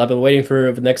clan battles. I've been waiting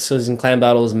for the next season clan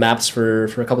battles maps for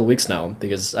a couple of weeks now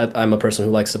because I'm a person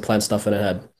who likes to plan stuff in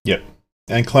ahead. Yep.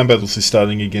 And clan battles is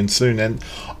starting again soon, and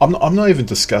I'm not even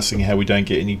discussing how we don't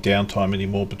get any downtime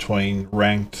anymore between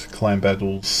ranked clan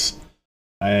battles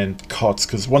and KoTS,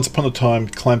 because once upon a time,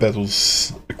 clan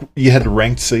battles, you had a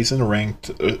ranked season,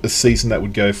 a season that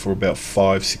would go for about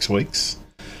 5-6 weeks.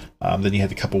 Then you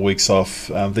had a couple of weeks off.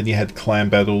 Then you had clan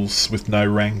battles with no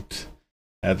ranked.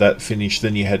 That finished.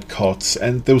 Then you had KoTS,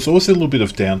 and there was always a little bit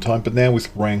of downtime. But now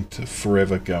with ranked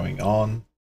forever going on,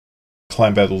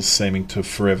 clan battles seeming to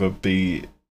forever be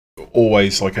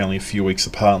always like only a few weeks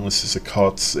apart, unless it's a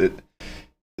KoTS.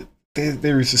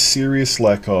 There is a serious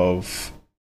lack of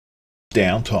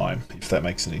downtime, if that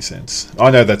makes any sense. I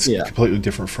know that's completely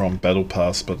different from Battle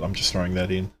Pass, but I'm just throwing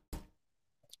that in.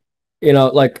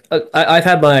 I've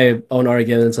had my own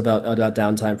arguments about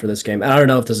downtime for this game, and I don't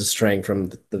know if this is straying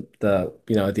from the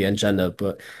agenda,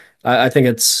 but I think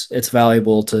it's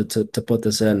valuable to put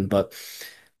this in. But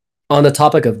on the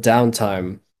topic of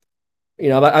downtime,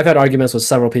 I've had arguments with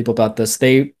several people about this.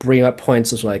 They bring up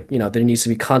points of like, there needs to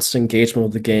be constant engagement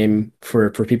with the game for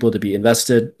people to be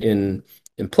invested in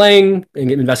playing and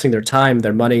investing their time,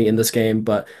 their money in this game,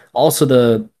 but also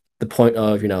the point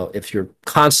of, if you're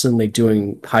constantly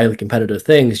doing highly competitive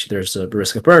things, there's a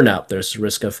risk of burnout, there's a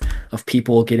risk of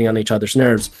people getting on each other's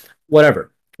nerves, whatever,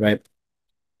 right?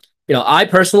 I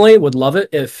personally would love it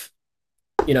if,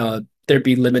 there'd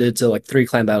be limited to like 3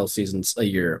 clan battle seasons a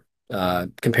year,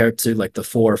 compared to like the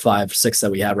 4, 5, 6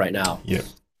 that we have right now. Yeah.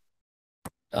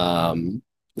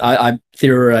 I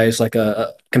theorize like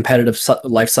a competitive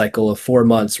life cycle of 4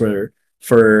 months, where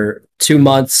for 2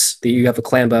 months that you have a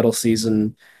clan battle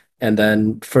season, and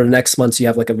then for the next months you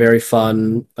have like a very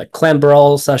fun like clan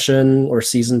brawl session or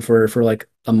season for like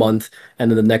a month,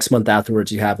 and then the next month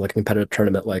afterwards you have like a competitive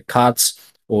tournament like KoTS,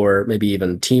 or maybe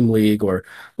even team league, or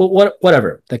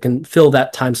whatever that can fill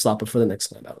that time slot before the next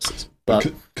clan battle season.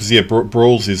 Because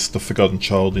Brawls is the forgotten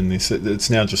child in this. It's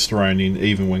now just thrown in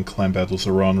even when clan battles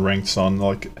are on, ranks on.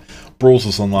 Like Brawls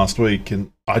was on last week, and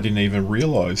I didn't even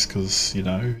realise because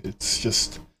it's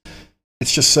just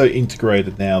so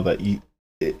integrated now that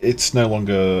it's no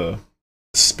longer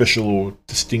special or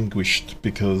distinguished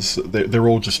because they're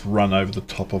all just run over the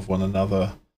top of one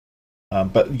another.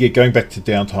 But yeah, going back to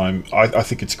downtime, I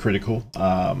think it's critical.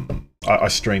 I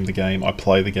stream the game, I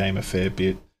play the game a fair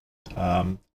bit.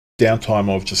 Downtime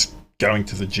of just going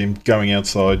to the gym, going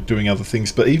outside, doing other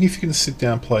things. But even if you can sit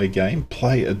down and play a game,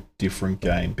 play a different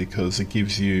game, because it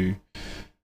gives you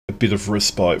a bit of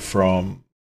respite from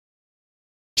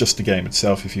just the game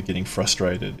itself if you're getting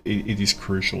frustrated. It is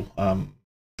crucial.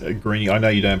 Greenie, I know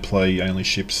you don't play only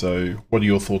ships, so what are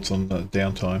your thoughts on the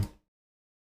downtime?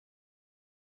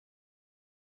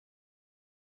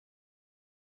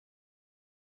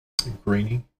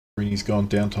 Greenie's gone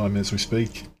downtime as we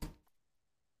speak.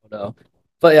 No.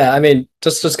 But yeah, I mean,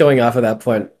 just going off of that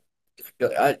point,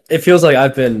 it feels like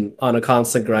I've been on a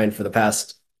constant grind for the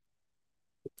past,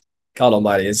 God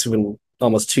almighty, it's been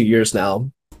almost 2 years now.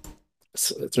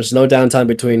 So there's no downtime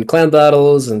between clan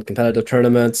battles and competitive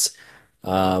tournaments.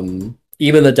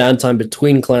 Even the downtime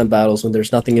between clan battles, when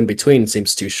there's nothing in between,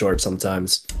 seems too short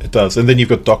sometimes. It does. And then you've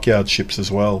got dockyard ships as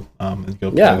well, and you've got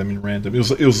to play them in random.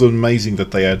 It was amazing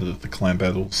that they added the clan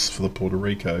battles for the Puerto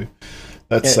Rico.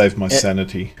 That saved my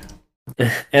sanity.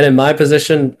 And in my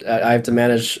position, I have to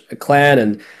manage a clan,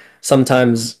 and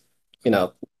sometimes,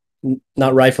 not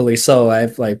rightfully so, I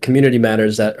have like community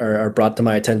matters that are brought to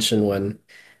my attention when,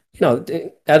 know,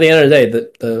 at the end of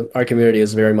the day, our community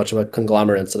is very much of a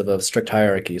conglomerate instead of a strict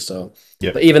hierarchy. So,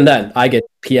 Yep. but even then, I get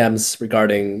PMs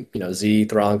regarding Z,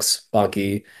 Thronx,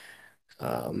 Bonky.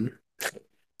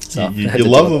 So You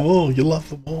love them all. You love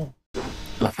them all.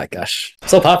 Oh my gosh,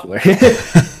 so popular.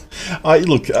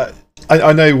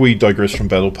 I know we digress from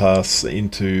Battle Pass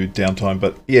into downtime,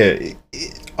 but yeah,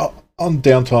 on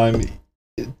downtime,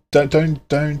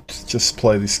 don't just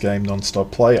play this game non-stop.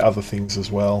 Play other things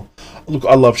as well. Look,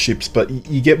 I love ships, but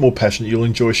you get more passionate. You'll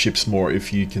enjoy ships more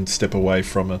if you can step away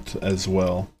from it as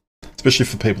well. Especially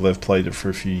for people that have played it for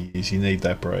a few years, you need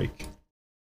that break.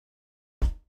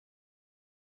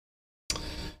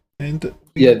 And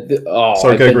yeah,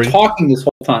 sorry, I've been talking this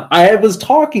whole time. I was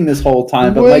talking this whole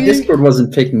time, but my Discord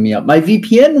wasn't picking me up. My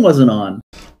VPN wasn't on.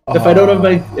 If I don't have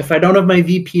my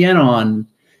VPN on,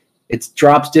 it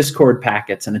drops Discord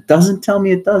packets, and it doesn't tell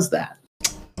me it does that.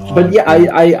 But yeah,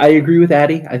 I agree with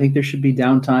Addy. I think there should be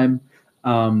downtime.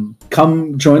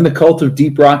 Come join the cult of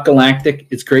Deep Rock Galactic.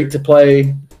 It's great to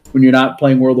play when you're not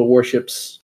playing World of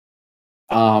Warships.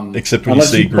 Except when you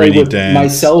see Greedy dance.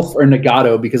 Myself or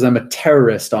Nagato, because I'm a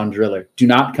terrorist on Driller. Do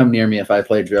not come near me if I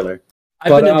play Driller.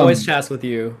 I've been in voice chats with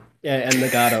you and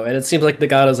Nagato, and it seems like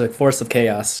Nagato's a force of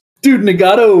chaos. Dude,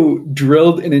 Nagato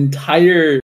drilled an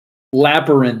entire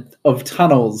labyrinth of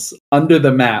tunnels under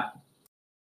the map,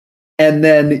 and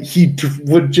then he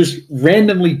would just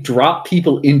randomly drop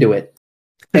people into it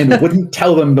and wouldn't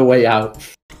tell them the way out.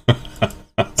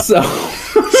 So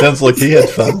sounds like he had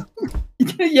fun.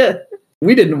 Yeah.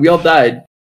 We didn't. We all died.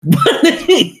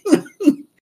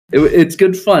 It's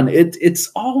good fun.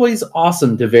 It's always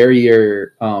awesome to vary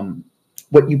your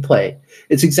what you play.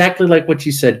 It's exactly like what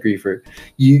you said, Griefer.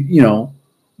 You know,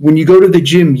 when you go to the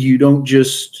gym, you don't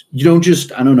just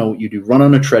I don't know what you do. Run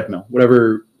on a treadmill,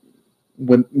 whatever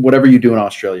you do in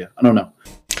Australia. I don't know.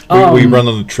 We run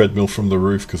on a treadmill from the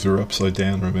roof because we're upside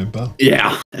down. Remember?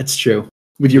 Yeah, that's true.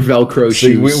 With your Velcro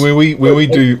shoes.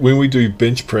 When we do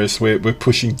bench press, we're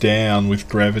pushing down with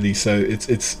gravity, so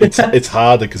it's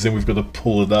harder because then we've got to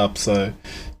pull it up. So,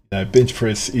 bench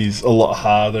press is a lot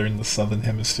harder in the southern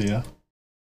hemisphere.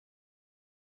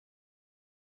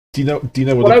 Do you know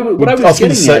what I was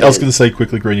going to say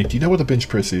quickly, Greeny? Do you know what a bench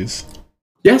press is?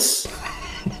 Yes,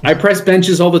 I press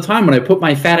benches all the time when I put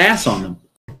my fat ass on them.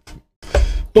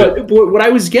 But what I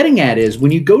was getting at is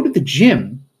when you go to the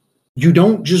gym, you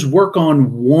don't just work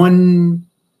on one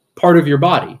part of your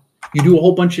body. You do a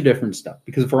whole bunch of different stuff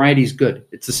because variety is good.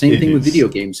 It's the same thing with video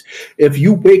games. If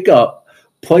you wake up,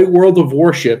 play World of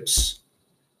Warships,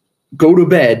 go to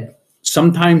bed,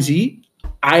 sometimes eat,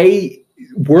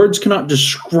 words cannot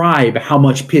describe how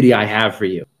much pity I have for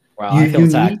you. Wow, I feel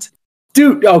attacked.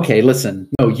 Dude, okay, listen.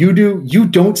 No, you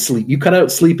don't sleep. You cut out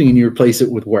sleeping and you replace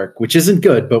it with work, which isn't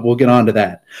good, but we'll get on to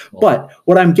that. But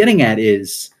what I'm getting at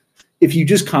is if you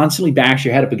just constantly bash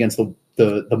your head up against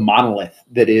the monolith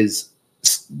that is,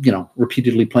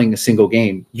 repeatedly playing a single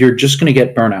game, you're just going to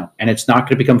get burnout, and it's not going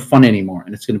to become fun anymore,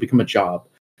 and it's going to become a job.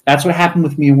 That's what happened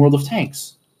with me in World of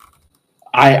Tanks.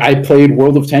 I played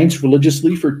World of Tanks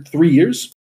religiously for 3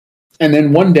 years, and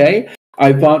then one day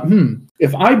I thought,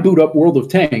 if I boot up World of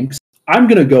Tanks, I'm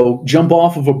going to go jump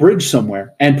off of a bridge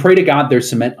somewhere and pray to God there's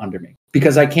cement under me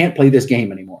because I can't play this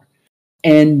game anymore.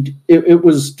 And it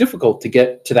was difficult to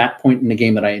get to that point in the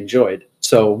game that I enjoyed.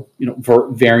 So,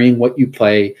 varying what you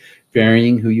play,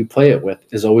 varying who you play it with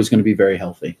is always going to be very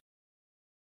healthy.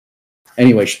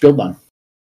 Anyway, spiel done.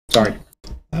 Sorry.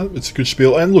 It's a good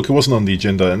spiel. And look, it wasn't on the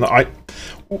agenda. And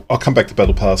I'll come back to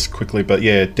Battle Pass quickly. But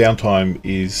yeah, downtime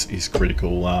is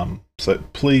critical. So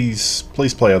please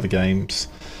play other games.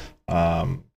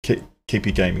 Keep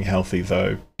your gaming healthy,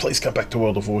 though. Please come back to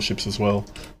World of Warships as well.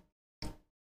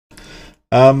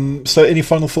 So any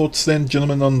final thoughts then,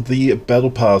 gentlemen, on the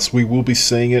Battle Pass? We will be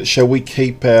seeing it. Shall we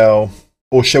keep our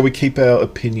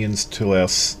opinions to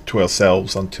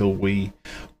ourselves until we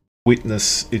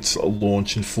witness its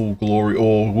launch in full glory,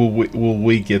 or will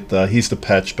we get here's the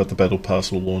patch, but the Battle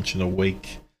Pass will launch in a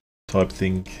week type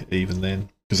thing even then?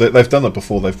 Because they've done it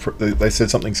before. They said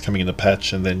something's coming in a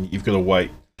patch, and then you've got to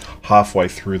wait halfway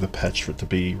through the patch for it to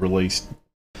be released.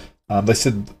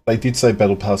 They did say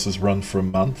Battle Passes run for a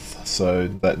month, so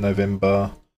that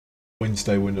November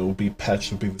Wednesday when it will be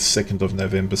patched will be the 2nd of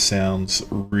November. Sounds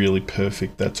really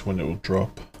perfect. That's when it will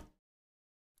drop.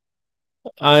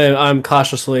 I'm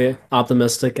cautiously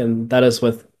optimistic, and that is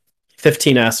with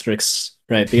 15 asterisks,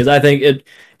 right? Because I think it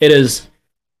is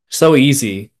so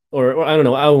easy, or I don't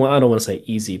know, I don't want to say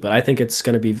easy, but I think it's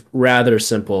going to be rather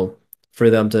simple for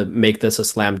them to make this a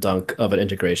slam dunk of an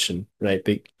integration, right?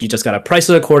 You just got to price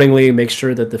it accordingly, make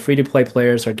sure that the free-to-play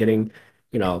players are getting,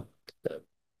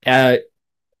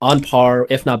 on par,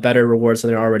 if not better, rewards than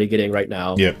they're already getting right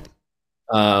now. Yep.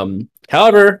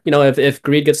 However, if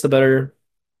greed gets the better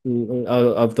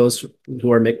of those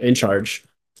who are in charge,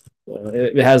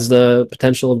 it has the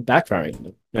potential of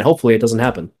backfiring, and hopefully it doesn't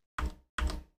happen.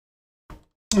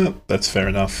 Well, that's fair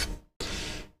enough.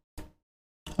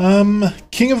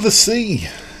 King of the Sea.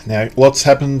 Now, lots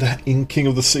happened in King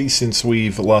of the Sea since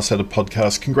we've last had a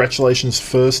podcast. Congratulations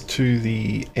first to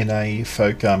the NA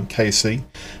folk, KC.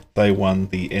 They won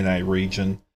the NA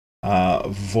region.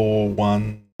 Vor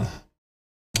won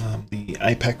the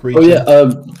APAC region. Oh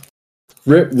yeah,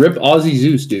 rip Aussie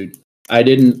Zeus, dude. I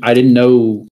didn't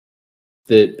know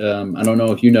that. I don't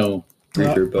know if you know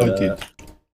Reaper, but I did.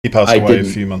 He passed away a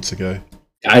few months ago.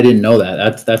 I didn't know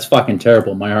that. That's fucking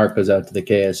terrible. My heart goes out to the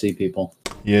KSC people.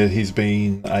 Yeah, he's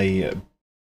been a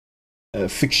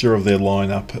fixture of their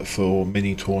lineup for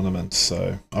many tournaments,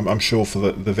 so I'm sure for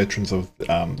the veterans of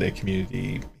their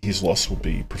community, his loss will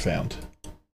be profound.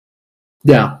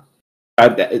 Yeah,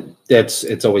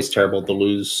 it's always terrible to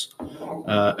lose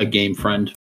a game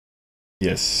friend.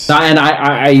 Yes, and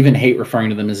I even hate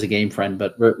referring to them as a game friend,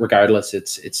 but regardless,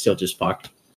 it's still just fucked.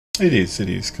 It is,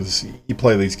 because you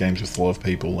play these games with a lot of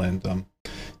people, and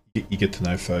you get to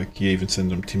know folk. You even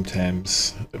send them Tim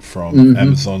Tams from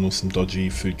Amazon or some dodgy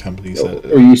food companies.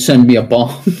 Or you send me a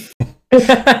bomb.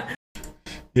 Yeah,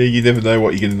 you never know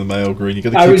what you get in the mail, Green. You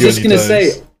got to keep I was you just on your going to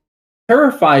toes. say,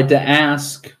 terrified to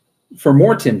ask for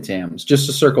more Tim Tams, just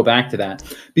to circle back to that.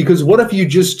 Because what if you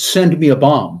just send me a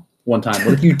bomb one time?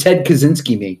 What if you Ted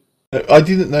Kaczynski me? I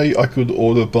didn't know I could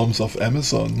order bombs off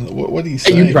Amazon. What are you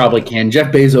saying? You probably can.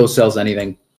 Jeff Bezos sells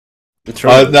anything.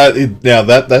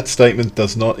 That statement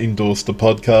does not endorse the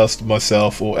podcast,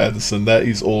 myself, or Addison. That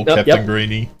is all Captain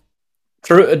Greeny.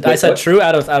 True. I said true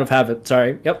out of habit.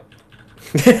 Sorry. Yep.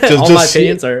 All my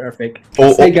opinions are fake.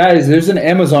 Hey guys, there's an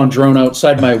Amazon drone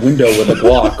outside my window with a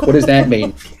Glock. What does that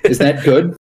mean? Is that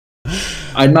good?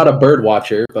 I'm not a bird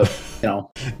watcher, but you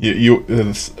know.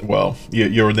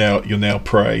 You're now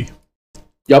prey.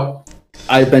 Yep,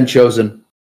 I've been chosen.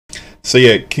 So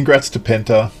yeah, congrats to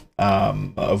Penta,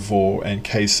 Vor and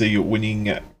KC winning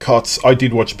KoTS. I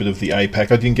did watch a bit of the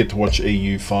APAC. I didn't get to watch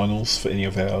EU finals for any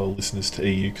of our listeners to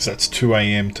EU because that's 2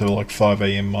 a.m. to like 5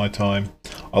 a.m. my time.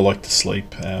 I like to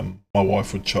sleep. My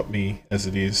wife would chop me as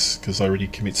it is because I already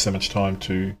commit so much time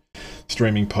to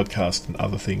streaming podcasts and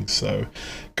other things. So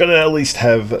gotta at least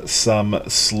have some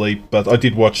sleep. But I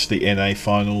did watch the NA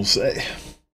finals.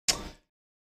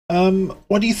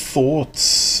 What are your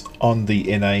thoughts on the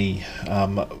NA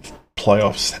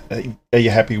playoffs? Are you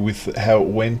happy with how it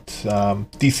went?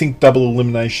 Do you think double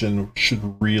elimination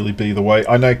should really be the way?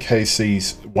 I know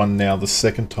KC's won now the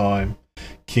second time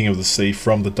King of the Sea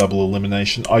from the double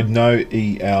elimination. I know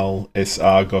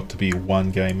ELSR got to be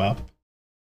one game up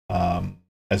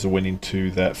as it went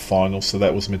into that final, so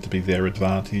that was meant to be their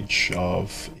advantage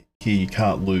of here you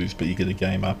can't lose, but you get a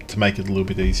game up to make it a little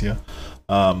bit easier.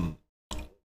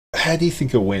 How do you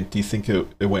think it went? Do you think it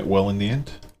went well in the end?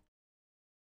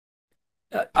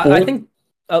 I think.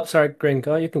 Oh, sorry, Green.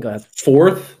 You can go ahead.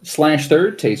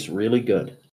 4th/3rd tastes really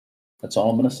good. That's all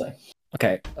I'm gonna say.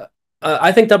 Okay,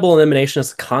 I think double elimination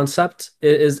as a concept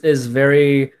is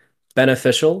very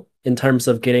beneficial in terms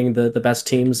of getting the best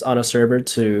teams on a server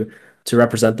to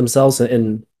represent themselves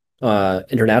in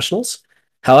internationals.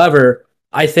 However,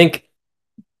 I think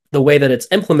the way that it's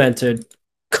implemented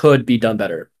could be done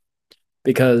better.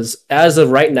 Because as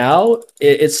of right now,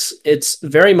 it's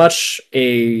very much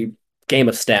a game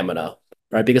of stamina,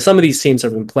 right? Because some of these teams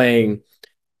have been playing,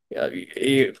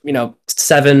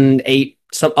 7, 8,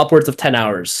 some upwards of 10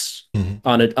 hours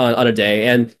on a day,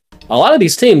 and a lot of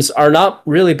these teams are not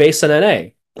really based in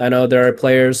NA. I know there are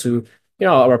players who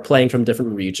are playing from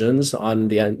different regions on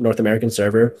the North American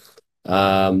server,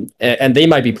 and they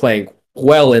might be playing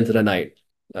well into the night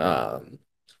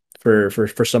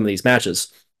for some of these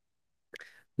matches.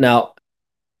 Now,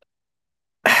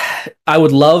 I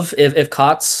would love if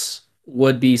KoTS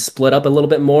would be split up a little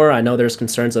bit more. I know there's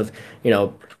concerns of,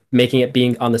 making it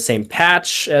being on the same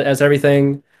patch as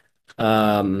everything.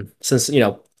 Since,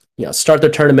 start the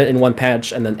tournament in one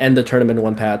patch and then end the tournament in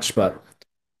one patch. But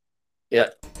yeah,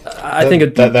 I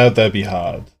think that'd be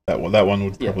hard. That one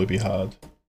would probably be hard.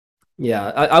 Yeah,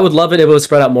 I would love it if it was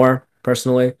spread out more,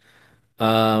 personally.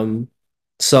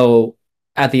 So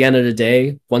at the end of the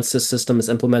day, once this system is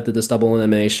implemented, this double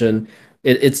elimination,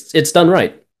 it's done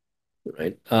right.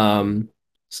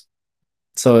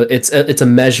 So it's a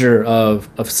measure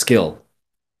of skill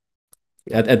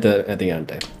at the end of the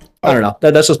day. I don't know.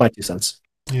 That's just my 2 cents.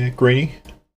 Yeah, Greeny.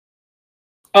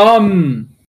 Oh,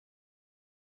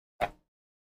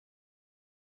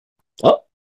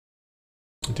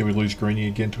 Did we lose Greenie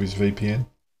again to his VPN?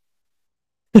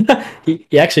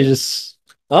 He actually just.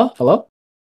 Oh, hello.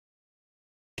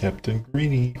 Captain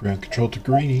Greenie, ground control to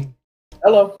Greenie.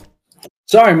 Hello.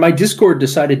 Sorry, my Discord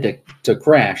decided to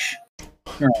crash.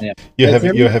 Here I am.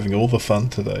 You're having all the fun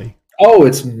today. Oh,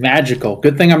 it's magical.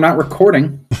 Good thing I'm not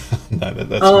recording. No,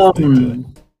 that's a thing today.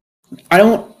 I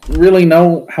don't really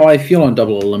know how I feel on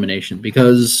double elimination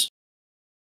because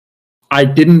I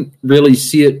didn't really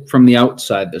see it from the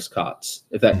outside, this KoTS,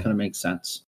 if that kind of makes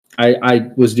sense. I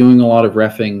was doing a lot of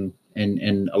reffing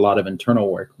and a lot of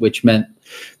internal work, which meant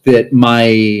that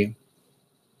my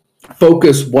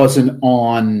focus wasn't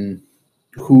on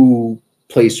who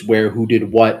placed where, who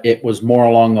did what. It was more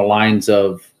along the lines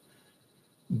of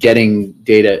getting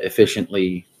data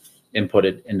efficiently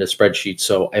inputted into spreadsheets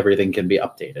so everything can be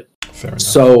updated. Fair enough.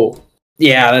 So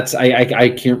yeah, that's I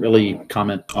can't really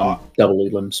comment on double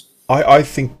elims. I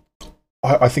think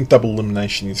double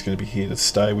elimination is going to be here to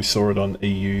stay. We saw it on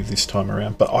EU this time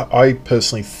around, but I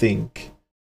personally think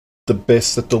the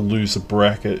best that the loser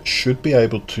bracket should be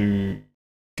able to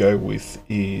go with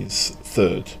is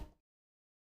third.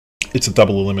 It's a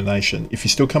double elimination. If you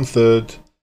still come third,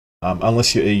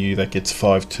 unless you're EU, that gets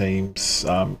 5 teams.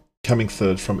 Coming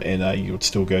third from NA, you would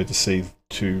still go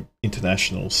to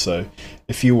internationals. So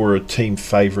if you were a team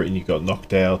favourite and you got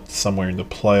knocked out somewhere in the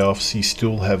playoffs, you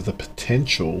still have the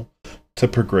potential to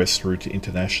progress through to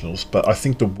internationals. But I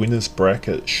think the winners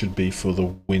bracket should be for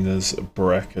the winners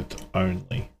bracket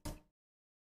only.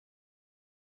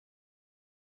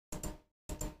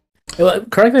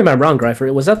 Correct me if I'm wrong,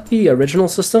 Greifer. Was that the original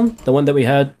system? The one that we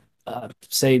had,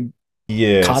 say,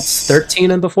 yes. KoTS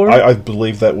 13 and before? I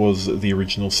believe that was the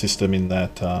original system in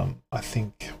that, I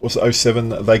think, was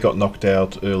 07, they got knocked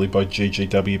out early by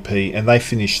GGWP and they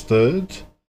finished third.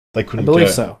 They couldn't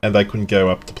and they couldn't go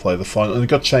up to play the final. And it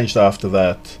got changed after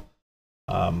that.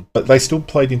 But they still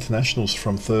played internationals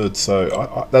from third,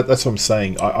 so that's what I'm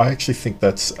saying. I actually think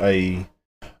that's a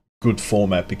good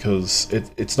format because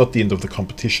it's not the end of the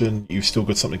competition. You've still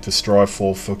got something to strive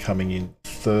for coming in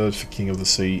third for King of the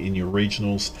Sea in your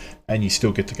regionals, and you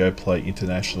still get to go play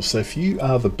international. So if you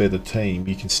are the better team,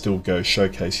 you can still go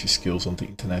showcase your skills on the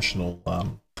international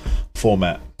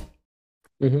format.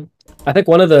 Mm-hmm. I think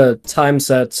one of the times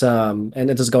that, and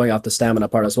it is going off the stamina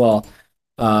part as well,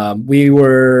 we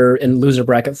were in loser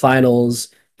bracket finals.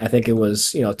 I think it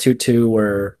was 2-2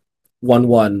 or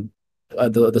 1-1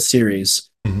 the series.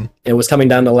 Mm-hmm. It was coming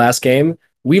down to the last game.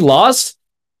 We lost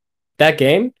that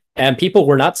game, and people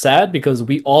were not sad because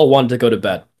we all wanted to go to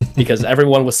bed because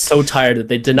everyone was so tired that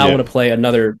they did not want to play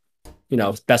another,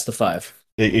 best of 5.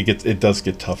 It does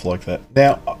get tough like that.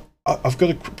 Now, I've got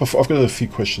a few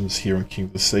questions here on King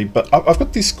of the Sea, but I've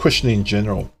got this question in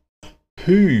general: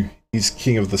 who is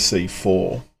King of the Sea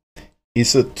for?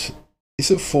 Is it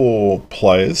for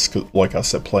players like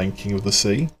us that playing King of the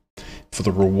Sea, for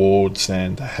the rewards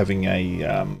and having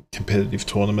a competitive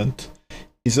tournament?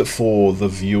 Is it for the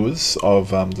viewers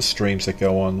of the streams that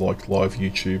go on like live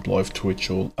YouTube, live Twitch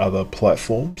or other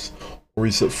platforms? Or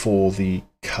is it for the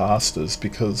casters?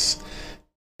 Because,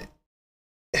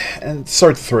 and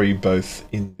sorry to throw you both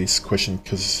in this question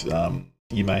because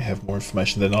you may have more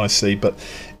information than I see, but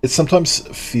it sometimes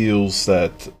feels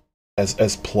that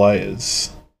as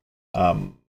players,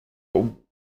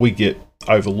 we get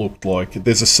overlooked. Like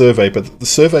there's a survey, but the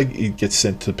survey gets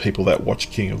sent to people that watch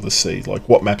King of the Sea. Like,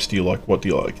 what maps do you like? What do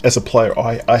you like? As a player,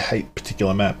 I hate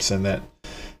particular maps and that.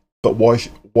 But why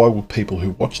would people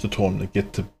who watch the tournament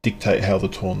get to dictate how the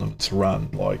tournament's run?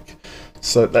 Like,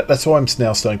 so that's why I'm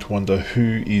now starting to wonder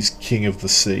who is King of the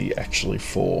Sea actually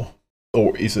for,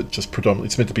 or is it just predominantly?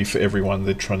 It's meant to be for everyone.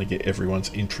 They're trying to get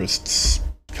everyone's interests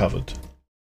covered.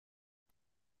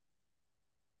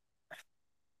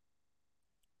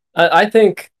 I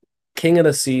think King of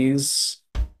the Seas,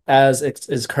 as it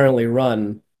is currently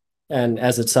run, and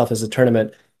as itself as a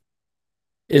tournament,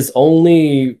 is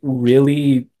only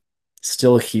really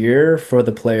still here for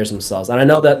the players themselves. And I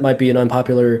know that might be an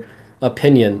unpopular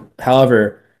opinion.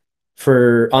 However,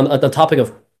 on the topic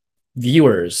of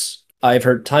viewers, I've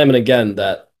heard time and again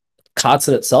that KoTS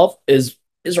in itself is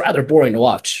rather boring to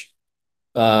watch.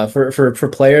 For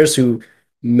players who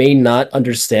may not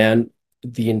understand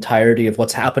the entirety of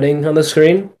what's happening on the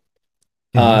screen,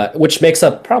 which makes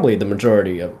up probably the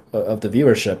majority of the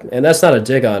viewership. And that's not a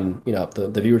dig on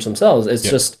the viewers themselves. It's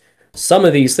just some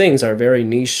of these things are very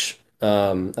niche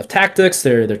of tactics.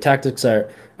 Their tactics are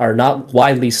not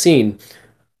widely seen,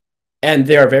 and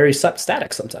they are very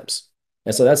static sometimes.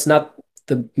 And so that's not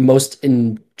the most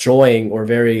enjoying or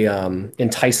very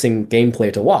enticing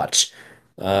gameplay to watch.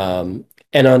 And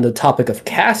on the topic of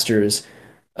casters,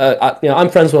 I'm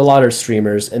friends with a lot of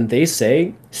streamers, and they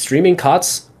say streaming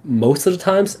COTS most of the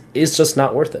times is just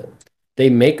not worth it. They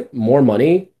make more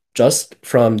money just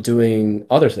from doing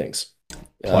other things.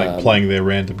 Playing their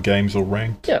random games or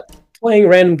ranked. Yeah, playing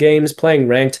random games, playing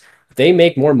ranked. They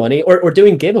make more money, or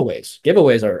doing giveaways.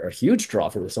 Giveaways are a huge draw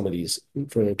for some of these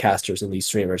for the casters and these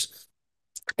streamers,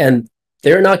 and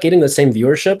they're not getting the same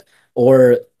viewership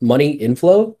or money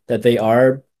inflow that they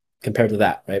are compared to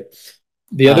that, right?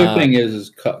 The other thing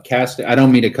is casting. I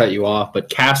don't mean to cut you off, but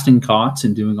casting COTS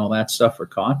and doing all that stuff for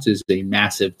COTS is a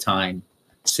massive time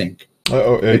sink.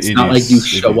 It's not like you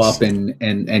show up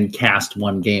and cast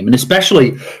one game. And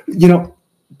especially,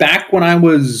 back when I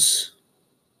was,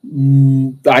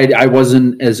 I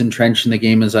wasn't as entrenched in the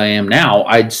game as I am now.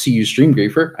 I'd see you stream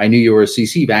Griefer. I knew you were a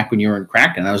CC back when you were in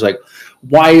Kraken. I was like,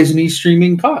 why isn't he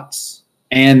streaming COTS?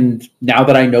 And now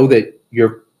that I know that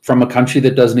you're from a country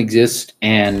that doesn't exist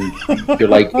and you're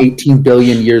like 18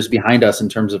 billion years behind us in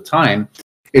terms of time,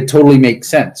 it totally makes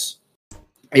sense.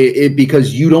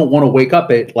 Because you don't want to wake up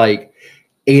at like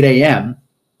 8 a.m.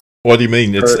 What do you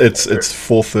mean? It's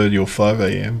 4:30 or 5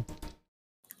 a.m.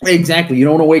 Exactly. You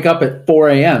don't want to wake up at 4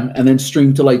 a.m. and then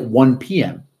stream to like 1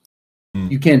 p.m.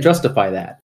 You can't justify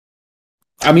that.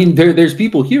 I mean, there's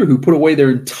people here who put away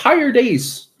their entire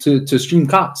days to stream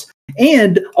COTS.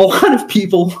 And a lot of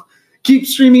people keep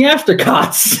streaming after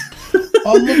COTS.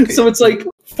 So it's like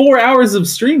 4 hours of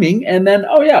streaming, and then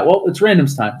it's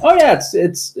randoms time. Oh yeah,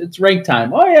 it's rank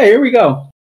time. Oh yeah, here we go.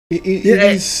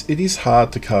 It is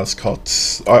hard to cast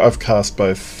COTS. I've cast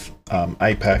both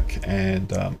APAC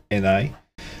and NA.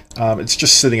 It's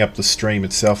just setting up the stream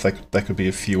itself. That could be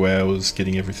a few hours,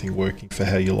 getting everything working for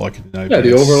how you like it in OBS. Yeah,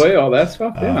 the overlay, all that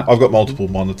stuff. Yeah, I've got multiple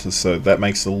monitors, so that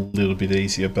makes it a little bit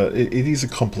easier. But it is a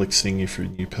complex thing if you're a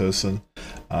new person.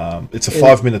 It's a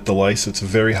 5-minute delay, so it's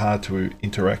very hard to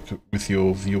interact with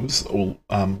your viewers or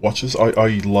watchers. I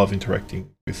love interacting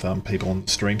with people on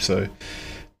the stream, so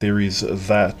there is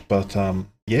that. But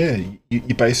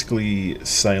you're basically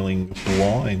sailing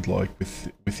blind, like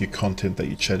with your content that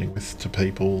you're chatting with to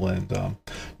people, and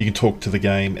you can talk to the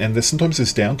game. And there's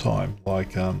downtime,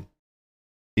 like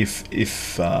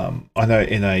if I know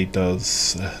NA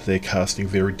does their casting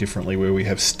very differently, where we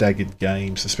have staggered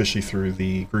games, especially through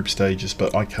the group stages.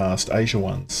 But I cast Asia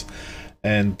ones,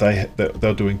 and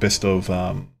they're doing best of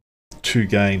 2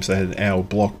 games. They had an hour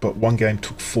block, but one game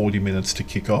took 40 minutes to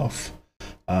kick off.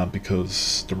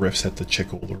 Because the refs had to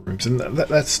check all the rooms, and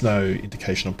that's no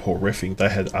indication of poor reffing. They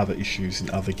had other issues in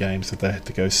other games that they had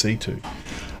to go see to,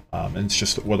 and it's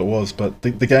just what it was. But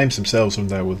the games themselves, when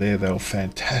they were there, they were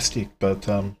fantastic. But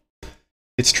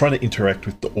it's trying to interact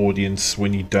with the audience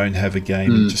when you don't have a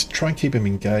game and just try and keep them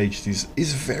engaged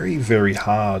is very, very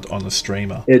hard on a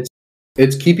streamer.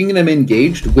 It's keeping them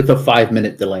engaged with a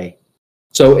 5-minute delay.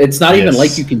 So it's not even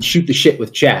like you can shoot the shit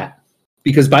with chat,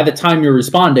 because by the time you're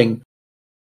responding,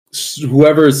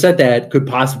 whoever said that could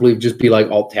possibly just be like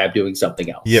alt tab doing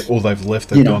something else. Yeah, or they've left,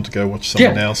 they've gone to go watch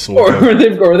someone else, or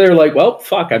they're like, well,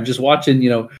 fuck, I'm just watching,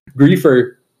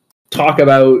 Griefer talk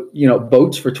about,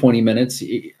 boats for 20 minutes.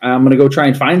 I'm gonna go try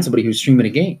and find somebody who's streaming a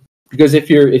game. Because if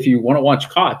you want to watch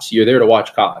COTS, you're there to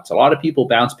watch COTS. A lot of people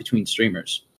bounce between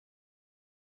streamers.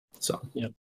 So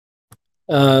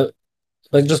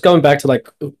like just going back to like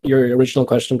your original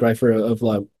question, Griefer, of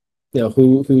like,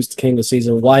 who's the king of the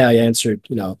season, why I answered,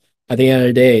 at the end of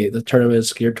the day, the tournament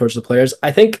is geared towards the players.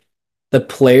 I think the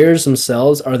players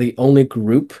themselves are the only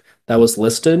group that was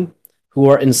listed who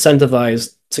are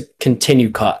incentivized to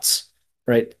continue COTS,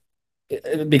 right?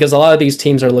 Because a lot of these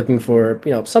teams are looking for,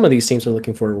 some of these teams are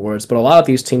looking for rewards, but a lot of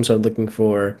these teams are looking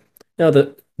for,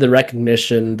 the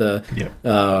recognition, the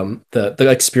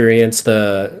experience,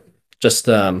 just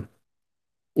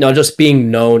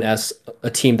being known as a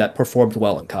team that performed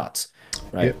well in COTS,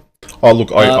 right? Yeah. Oh,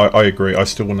 look, I agree. I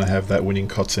still want to have that winning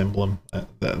COTS emblem.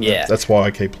 That's why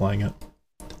I keep playing it.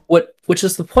 Which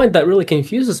is the point that really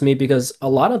confuses me, because a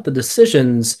lot of the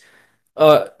decisions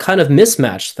kind of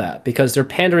mismatch that, because they're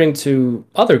pandering to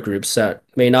other groups that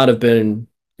may not have been,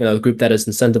 a group that is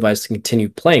incentivized to continue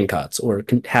playing COTS or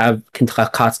have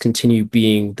COTS continue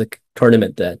being the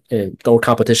tournament or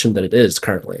competition that it is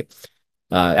currently.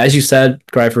 As you said,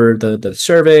 Griefer, the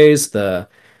surveys, the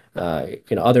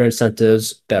other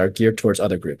incentives that are geared towards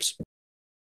other groups.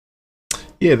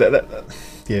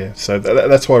 Yeah, So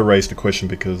that's why I raised the question,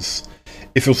 because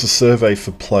if it was a survey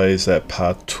for players that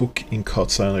partook in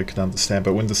COTS, I only can understand.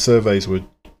 But when the surveys were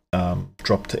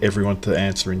dropped to everyone to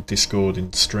answer in Discord,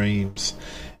 in streams,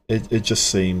 it just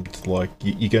seemed like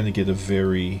you're going to get a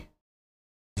very,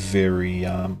 very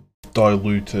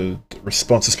diluted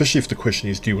response, especially if the question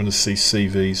is, do you want to see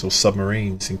CVs or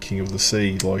submarines in King of the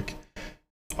Sea? Like,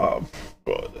 Um,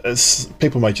 as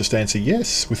people may just answer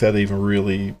yes without even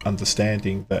really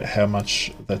understanding that how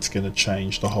much that's going to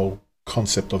change the whole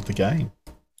concept of the game.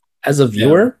 As a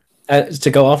viewer,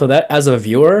 to go off of that, as a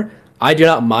viewer, I do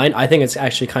not mind. I think it's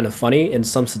actually kind of funny in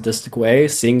some sadistic way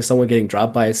seeing someone getting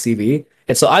dropped by a CV.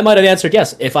 And so I might have answered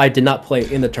yes if I did not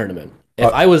play in the tournament.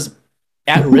 If I was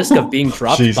at risk of being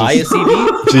dropped by a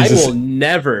CV, I will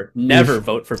never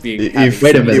vote for being.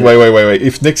 Wait a minute. Wait.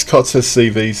 If next KoTS has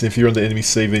CVs, if you're on the enemy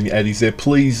CV and Addy's there,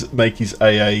 please make his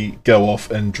AA go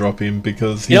off and drop him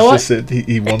because he just said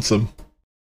he wants them.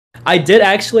 I did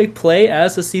actually play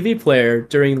as a CV player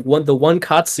during the one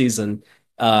KoTS season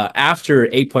after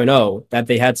 8.0 that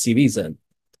they had CVs in.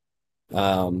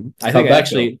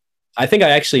 I think I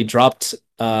actually dropped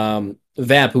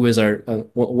Vamp, who is our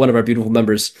one of our beautiful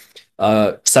members,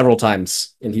 several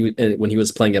times, and when he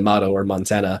was playing Yamato or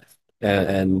Montana,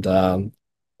 and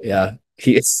yeah,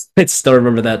 I still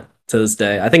remember that to this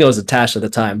day. I think it was a Tash at the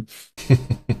time.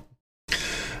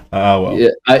 Well, yeah,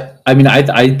 I mean,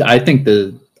 I think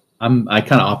I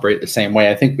kind of operate the same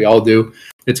way. I think we all do.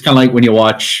 It's kind of like when you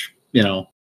watch, you're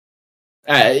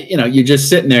just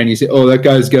sitting there and you say, "Oh, that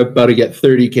guy's about to get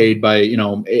 30K'd by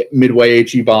midway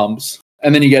HE bombs,"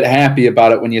 and then you get happy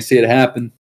about it when you see it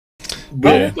happen.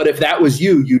 But if that was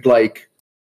you, you'd like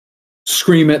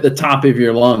scream at the top of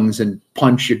your lungs and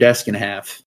punch your desk in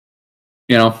half.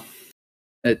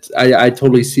 I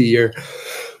totally see your.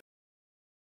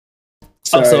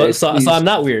 Sorry, so I'm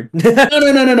not weird.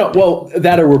 No. Well,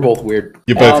 that or we're both weird.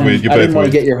 You're both weird. I didn't want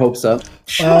to get your hopes up.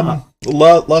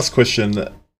 Last question.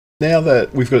 Now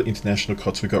that we've got international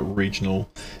KoTS, we've got regional.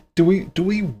 Do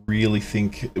we really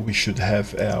think we should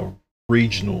have our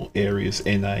regional areas,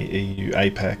 NA, EU,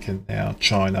 APAC, and now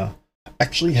China,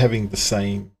 actually having the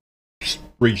same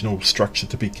regional structure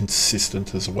to be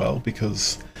consistent as well?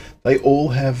 Because they all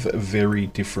have very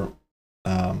different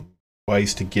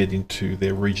ways to get into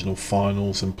their regional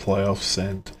finals and playoffs,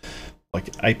 and like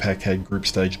APAC had group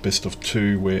stage best of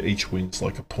 2 where each wins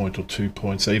like a point or 2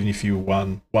 points. So even if you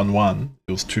won 1-1,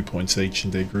 it was 2 points each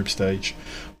in their group stage,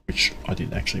 which I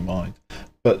didn't actually mind.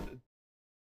 But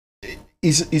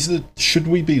should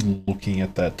we be looking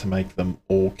at that to make them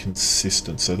all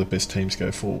consistent so the best teams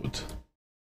go forward?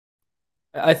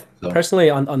 Personally,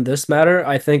 on this matter,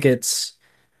 I think it's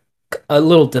a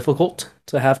little difficult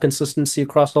to have consistency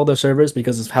across all the servers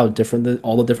because of how different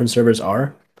all the different servers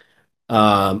are.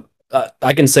 I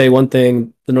can say one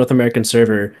thing: the North American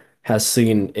server has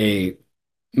seen a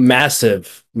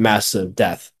massive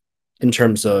death in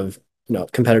terms of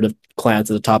competitive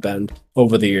clans at the top end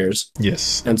over the years.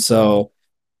 Yes, and so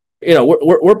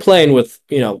we're playing with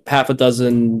half a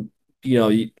dozen.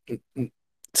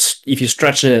 If you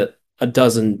stretch it, a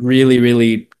dozen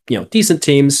really decent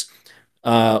teams.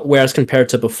 Whereas compared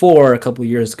to before, a couple of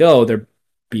years ago, there'd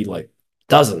be like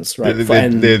dozens, right?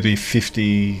 There'd be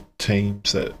 50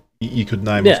 teams that you could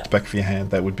name off the back of your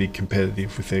hand that would be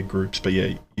competitive with their groups. But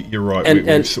yeah, you're right.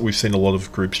 We've seen a lot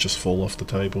of groups just fall off the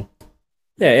table.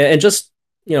 Yeah, and just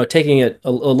taking it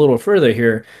a little further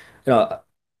here,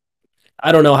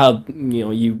 I don't know how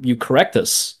you correct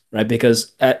this, right?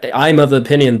 Because I'm of the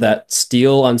opinion that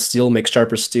steel on steel makes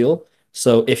sharper steel.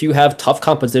 So if you have tough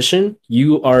competition,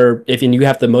 you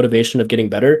have the motivation of getting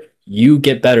better, you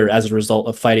get better as a result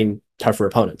of fighting tougher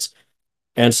opponents.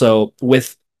 And so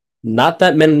with not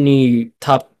that many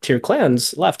top tier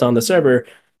clans left on the server,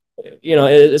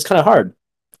 it's kind of hard.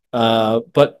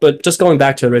 But just going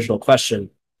back to the original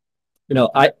question,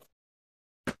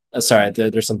 sorry,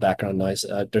 there's some background noise.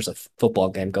 There's a football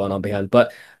game going on behind,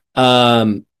 but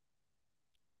I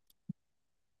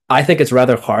think it's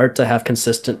rather hard to have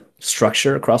consistent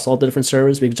structure across all the different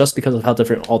servers just because of how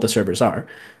different all the servers are.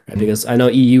 Right? Because I know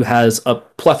EU has a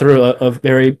plethora of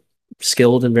very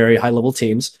skilled and very high level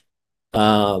teams.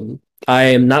 I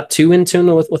am not too in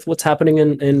tune with what's happening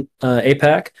in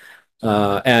APAC,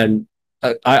 and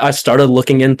I started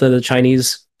looking into the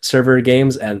Chinese server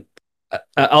games, and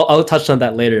I'll touch on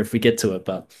that later if we get to it.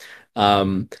 But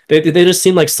they just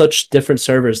seem like such different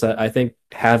servers that I think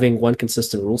having one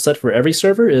consistent rule set for every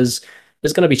server is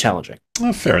going to be challenging.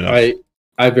 Oh, fair enough.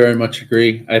 I very much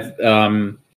agree.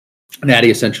 Natty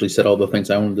essentially said all the things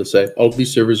I wanted to say. All of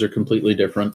these servers are completely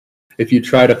different. If you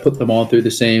try to put them all through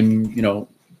the same,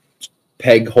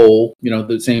 peg hole,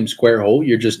 the same square hole,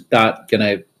 you're just not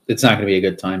gonna. It's not gonna be a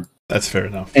good time. That's fair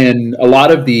enough. And a lot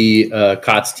of the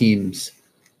KoTS teams,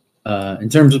 in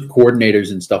terms of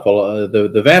coordinators and stuff,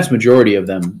 the vast majority of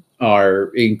them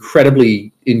are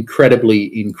incredibly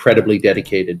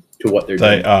dedicated to what they're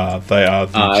doing. They are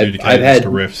the adjudicators to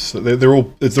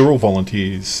refs. They're all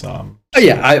volunteers.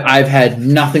 I've had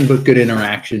nothing but good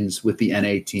interactions with the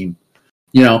NA team.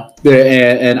 You know,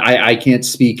 and I can't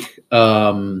speak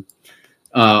on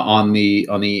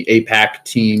the APAC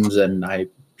teams, and I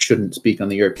shouldn't speak on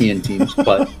the European teams,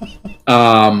 but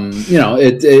you know,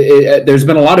 there's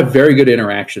been a lot of very good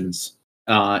interactions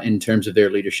in terms of their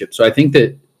leadership. So I think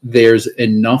that there's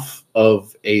enough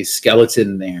of a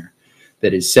skeleton there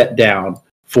that is set down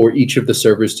for each of the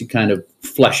servers to kind of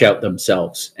flesh out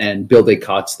themselves and build a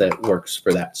KoTS that works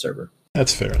for that server.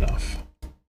 That's fair enough.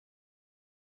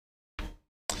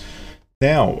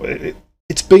 Now,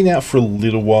 it's been out for a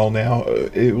little while now.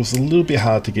 It was a little bit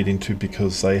hard to get into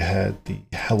because they had the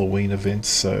Halloween events,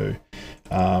 so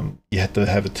you had to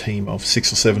have a team of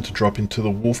 6 or 7 to drop into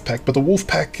the Wolfpack. But the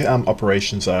Wolfpack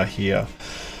operations are here.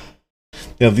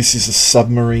 Now, this is a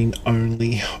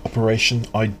submarine-only operation.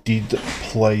 I did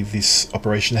play this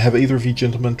operation. Have either of you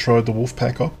gentlemen tried the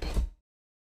Wolfpack op?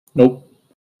 Nope.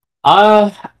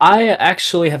 I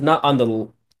actually have not on the...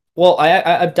 Well,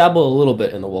 I've dabbled a little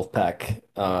bit in the Wolfpack.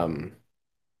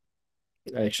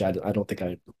 Actually, I don't think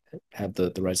I have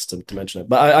the rights to mention it,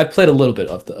 but I played a little bit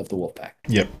of the Wolfpack.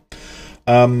 Yep.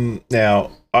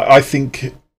 Now, I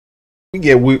think...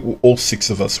 Yeah, we all 6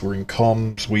 of us were in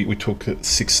comms. We took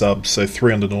 6 subs, so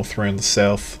 3 on the north, 3 on the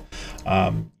south.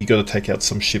 You got to take out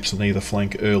some ships on either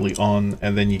flank early on,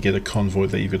 and then you get a convoy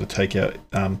that you've got to take out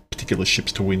particular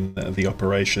ships to win the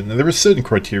operation. And there are certain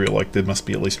criteria, like there must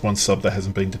be at least 1 sub that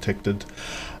hasn't been detected.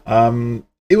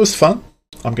 It was fun,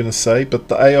 I'm going to say, but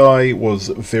the AI was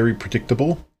very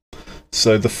predictable.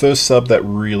 So the first sub that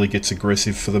really gets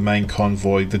aggressive for the main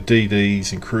convoy, the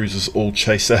DDs and cruisers all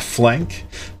chase that flank,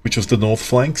 which was the north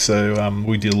flank. So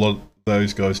we did a lot.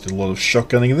 Those guys did a lot of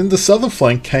shotgunning, and then the southern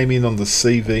flank came in on the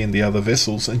CV and the other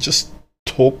vessels and just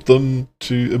torped them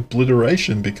to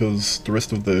obliteration because the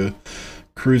rest of the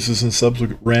cruisers and subs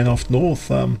ran off north.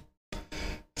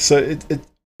 So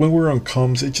when we were on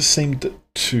comms, it just seemed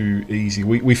too easy.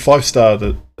 We 5-starred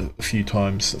it a few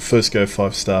times. First go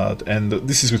 5-starred, and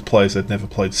this is with players that never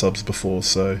played subs before.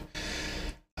 So,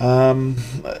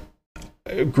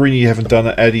 Greeny, you haven't done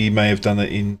it. Addy may have done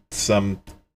it in some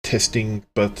testing,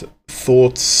 but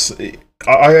thoughts?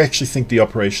 I actually think the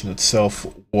operation itself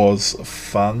was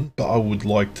fun, but I would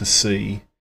like to see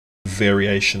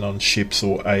variation on ships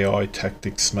or AI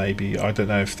tactics maybe. I don't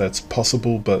know if that's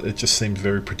possible, but it just seemed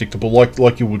very predictable,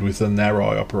 like you would with a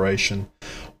Narrow operation.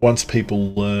 Once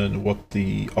people learn what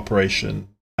the operation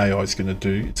AI is going to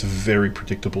do, it's very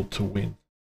predictable to win.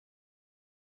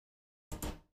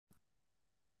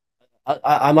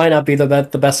 I might not be the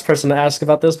best person to ask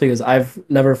about this because I've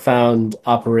never found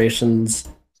operations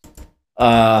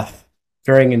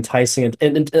very enticing,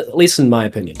 and at least in my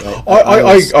opinion. Right?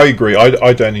 I agree.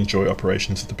 I don't enjoy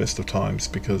operations at the best of times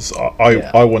because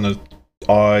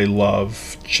I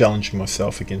love challenging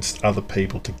myself against other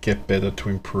people to get better, to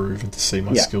improve, and to see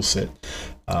my skill set.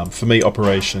 For me,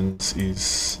 operations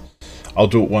is... I'll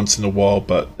do it once in a while,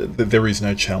 but there is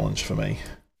no challenge for me.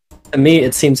 To me,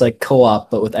 it seems like co-op,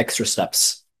 but with extra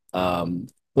steps,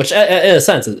 which in a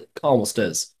sense it almost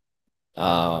is.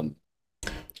 But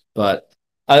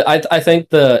I think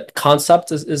the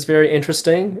concept is very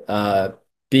interesting.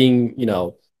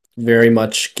 Being very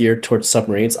much geared towards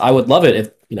submarines. I would love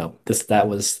it if that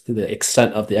was the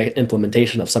extent of the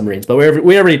implementation of submarines. But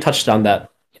we already touched on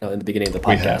that in the beginning of the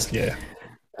podcast. We have,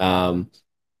 yeah.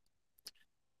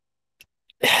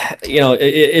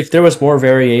 If there was more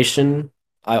variation,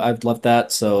 I'd love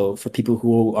that. So for people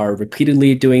who are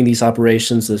repeatedly doing these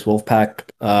operations, this Wolfpack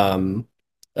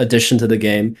addition to the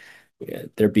game,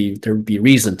 there'd be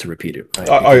reason to repeat it. Right?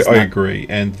 I agree,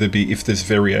 and if there's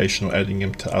variation or adding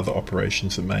them to other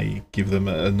operations, it may give them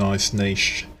a nice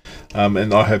niche.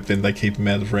 And I hope then they keep them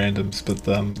out of randoms. But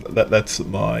that's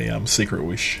my secret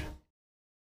wish.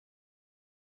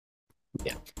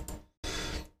 Yeah.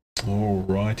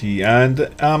 Alrighty,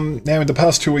 and now in the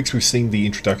past 2 weeks we've seen the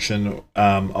introduction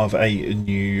of a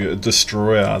new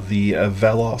destroyer, the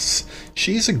Valos.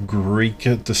 She's a Greek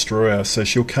destroyer, so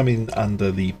she'll come in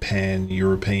under the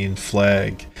Pan-European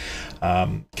flag.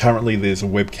 Currently there's a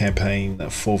web campaign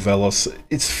for Valos.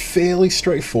 It's fairly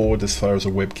straightforward as far as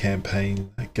a web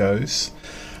campaign goes.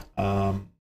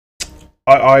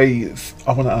 I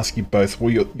want to ask you both,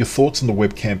 your thoughts on the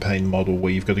web campaign model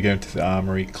where you've got to go into the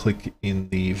armory, click in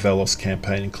the Valos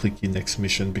campaign and click your next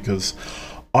mission, because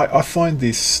I find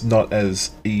this not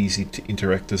as easy to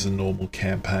interact as a normal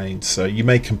campaign. So you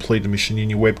may complete a mission in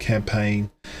your web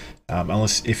campaign,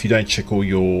 if you don't check all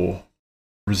your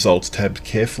results tabs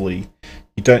carefully,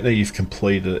 you don't know you've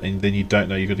completed it, and then you don't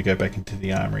know you've got to go back into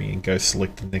the armory and go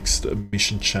select the next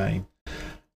mission chain.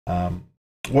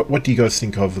 What do you guys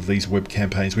think of these web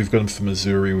campaigns? We've got them for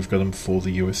Missouri, we've got them for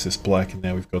the USS Black, and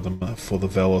now we've got them for the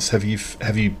Velos.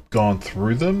 Have you gone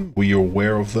through them? Were you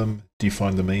aware of them? Do you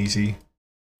find them easy?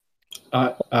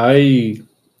 So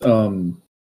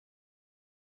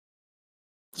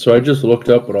I just looked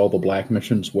up what all the Black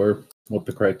missions were, what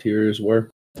the criterias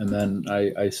were, and then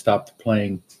I stopped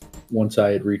playing once I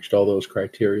had reached all those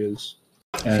criterias.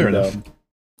 And Fair enough.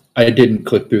 I didn't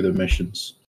click through the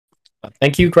missions.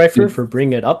 Thank you, Greifer, for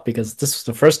bringing it up, because this was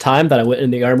the first time that I went in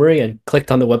the armory and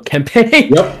clicked on the web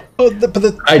campaign. Yep.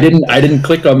 Oh, I didn't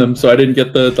click on them, so I didn't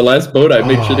get the last boat. I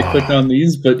made sure to click on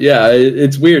these, but yeah,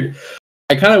 it's weird.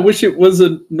 I kind of wish it was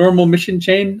a normal mission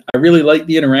chain. I really like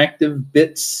the interactive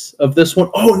bits of this one.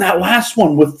 Oh, and that last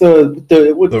one with the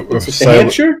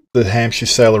Hampshire? The Hampshire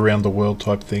sail around the world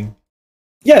type thing.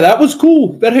 Yeah, that was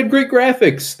cool. That had great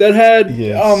graphics. That had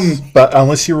but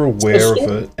unless you're aware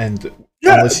of it, and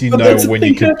unless you know when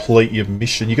you complete your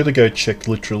mission, you got to go check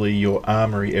literally your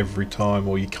armory every time,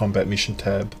 or your combat mission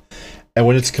tab. And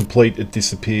when it's complete, it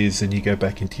disappears, and you go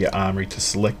back into your armory to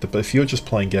select it. But if you're just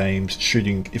playing games,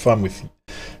 shooting, if I'm with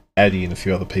Addy and a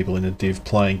few other people in a div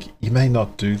playing, you may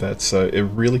not do that. So it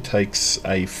really takes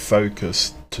a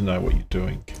focus to know what you're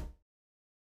doing.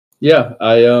 Yeah,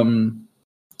 I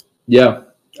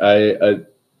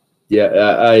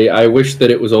wish that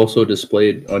it was also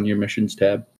displayed on your missions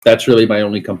tab. That's really my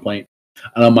only complaint.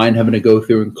 I don't mind having to go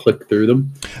through and click through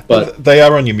them, but they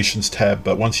are on your missions tab.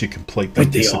 But once you complete, they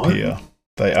disappear.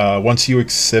 They are once you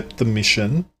accept the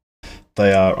mission,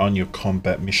 they are on your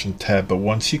combat mission tab. But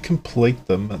once you complete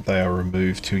them, they are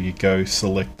removed till you go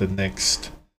select the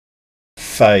next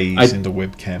phase in the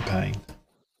web campaign.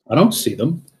 I don't see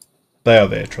them. They are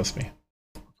there. Trust me.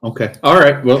 Okay. All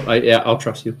right. Well, I'll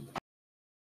trust you.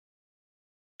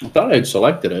 I thought I'd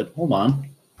selected it. Hold on.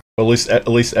 Well, at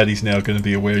least Addy's now going to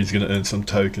be aware he's going to earn some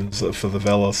tokens for the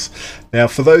Velos. Now,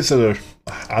 for those that are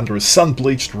under a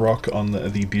sun-bleached rock on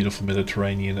the beautiful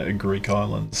Mediterranean Greek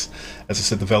islands, as I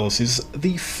said, the Velos is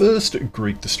the first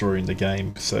Greek destroyer in the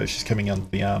game, so she's coming under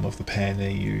the arm of the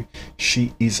Pan-EU.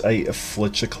 She is a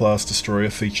Fletcher-class destroyer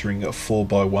featuring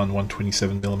 4x1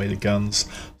 127mm guns.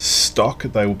 Stock,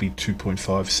 they will be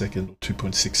 2.5 second or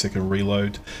 2.6 second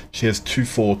reload. She has 2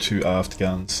 fore, 2 aft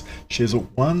guns. She has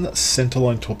one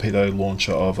centerline torpedo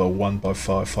launcher of a 1x5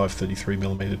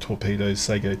 533mm torpedoes.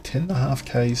 They go 10.5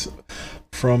 Ks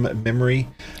from memory.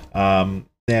 Now,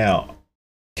 in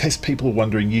case people are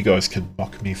wondering, you guys can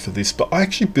mock me for this, but I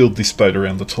actually build this boat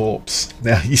around the torps.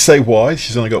 Now, you say why?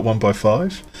 She's only got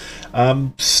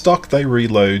 1x5. Stock, they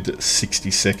reload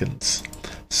 60 seconds.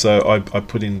 So I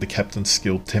put in the captain's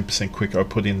skill 10% quicker. I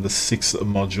put in the 6th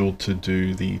module to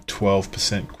do the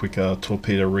 12% quicker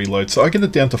torpedo reload. So I get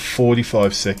it down to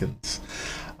 45 seconds.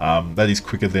 That is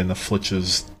quicker than the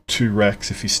Fletcher's 2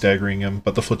 racks if you're staggering them,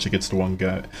 but the Fletcher gets to one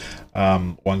gun.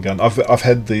 I've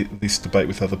had this debate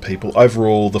with other people.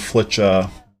 Overall, the Fletcher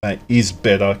is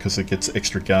better because it gets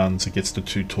extra guns, it gets the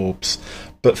 2 torps.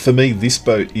 But for me, this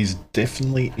boat is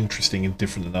definitely interesting and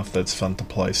different enough that it's fun to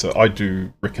play. So I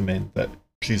do recommend that.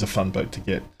 She's a fun boat to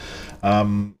get.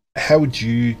 How would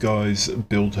you guys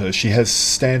build her? She has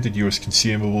standard US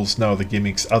consumables, no other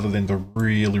gimmicks other than the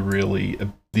really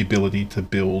the ability to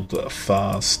build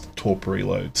fast torp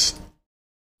reloads.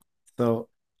 So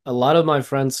a lot of my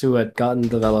friends who had gotten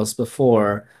the Velos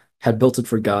before had built it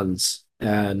for guns.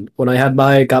 And when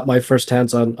I got my first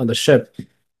hands on the ship,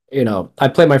 I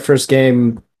played my first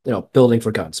game, building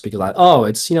for guns because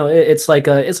it's like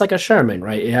a Sherman,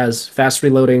 right? It has fast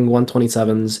reloading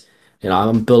 127s.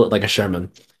 I'm built like a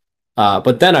Sherman.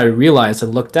 But then I realized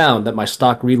and looked down that my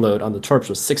stock reload on the torps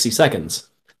was 60 seconds.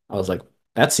 I was like,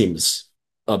 that seems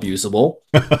abusable.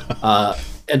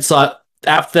 And so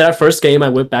after that first game, I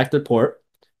went back to port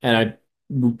and I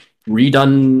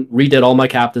redid all my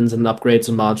captains and upgrades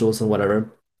and modules and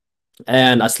whatever.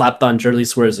 And I slapped on Jersey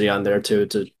Swersey on there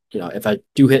to if I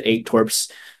do hit 8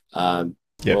 torps, or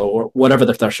whatever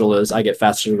the threshold is, I get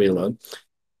faster reload.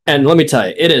 And let me tell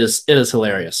you, it is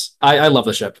hilarious. I love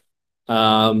the ship.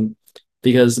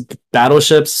 Because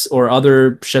battleships or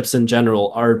other ships in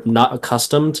general are not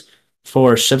accustomed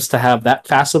for ships to have that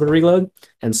fast of a reload.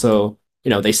 And so,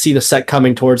 they see the set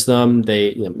coming towards them,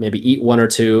 they maybe eat 1 or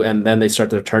 2, and then they start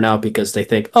to turn out because they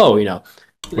think, we're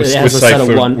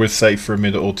safe for a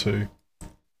minute or 2.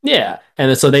 Yeah.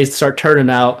 And so they start turning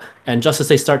out, and just as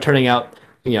they start turning out,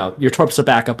 your torps are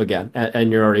back up again,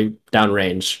 and you're already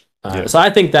downrange. So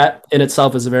I think that in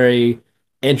itself is a very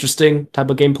interesting type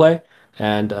of gameplay.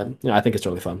 And I think it's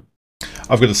really fun.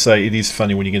 I've got to say, it is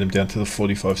funny when you get them down to the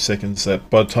 45 seconds that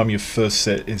by the time your first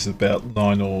set is about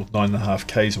 9 or 9.5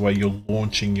 Ks away, you're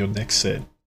launching your next set.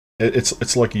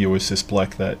 It's like a USS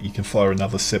Black that you can fire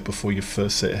another set before your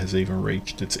first set has even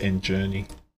reached its end journey.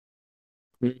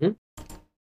 Mm-hmm.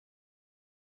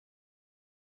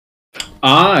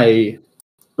 I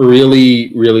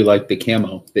really, really like the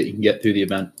camo that you can get through the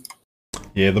event.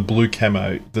 Yeah, the blue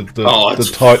camo,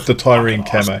 the Tyrene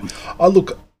camo. Awesome. I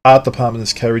look, art department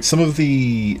has carried some of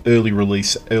the early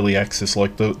release, early access,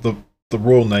 like the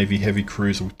Royal Navy Heavy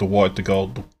Cruiser with the white to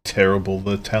gold looked terrible.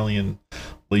 The Italian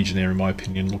Legionnaire, in my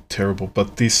opinion, looked terrible.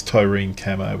 But this Tyrene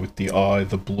camo with the eye,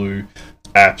 the blue,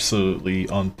 absolutely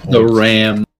on point. The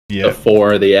Ram, yeah. the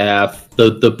 4, the F,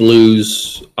 the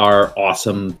blues are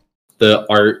awesome. The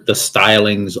art, the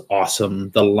styling's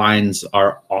awesome. The lines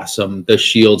are awesome. The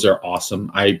shields are awesome.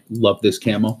 I love this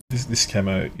camo. This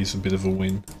camo is a bit of a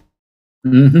win.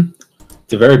 Mm-hmm.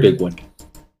 It's a very big win.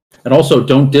 And also,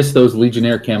 don't diss those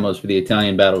Legionnaire camos for the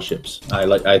Italian battleships.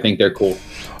 I think they're cool.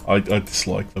 I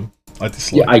dislike them.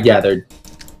 I gathered.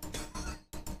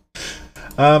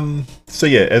 So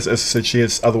yeah, as I said, she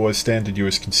has otherwise standard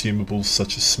US consumables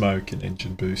such as smoke and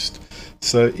engine boost.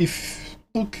 So if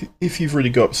you've really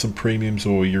got some premiums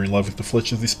or you're in love with the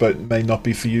Fletcher, this boat may not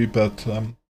be for you, but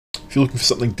if you're looking for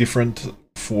something different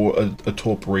for a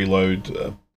torp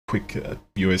reload, quick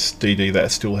US DD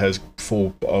that still has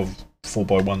 4x1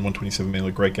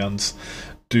 127mm great guns,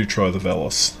 do try the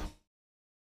Velos.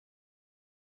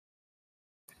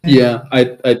 Yeah, I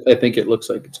think it looks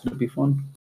like it's going to be fun.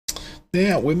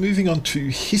 Now we're moving on to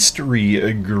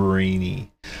history,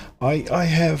 Greenie. I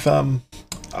have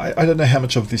I don't know how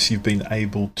much of this you've been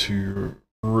able to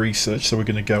research, so we're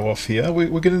going to go off here.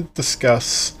 We're going to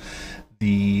discuss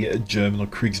the German or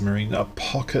Kriegsmarine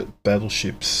pocket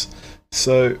battleships.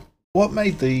 So what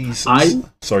made these?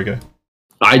 Sorry, go.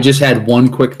 I just had one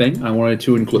quick thing I wanted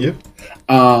to include.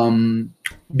 Yep.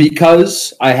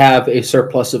 Because I have a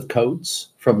surplus of codes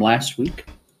from last week,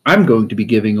 I'm going to be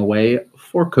giving away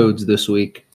 4 codes this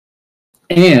week.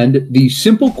 And the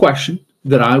simple question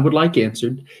that I would like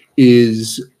answered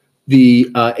is the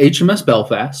HMS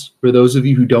Belfast, for those of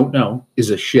you who don't know, is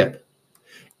a ship.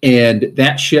 And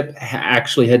that ship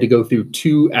actually had to go through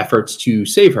 2 efforts to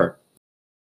save her.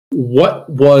 What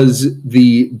was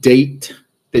the date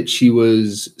that she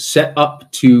was set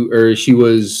up to, or she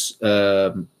was,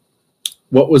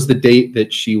 what was the date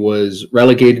that she was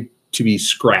relegated to be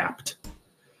scrapped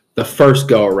the first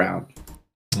go around?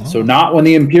 Oh. So not when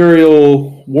the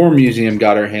Imperial War Museum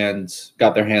got their hands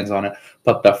on it,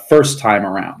 but the first time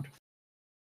around.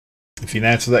 If you can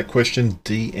answer that question,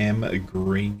 DM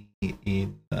Greenie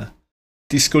in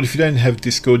Discord. If you don't have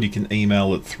Discord, you can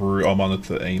email it through. I'm on it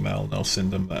to email, and I'll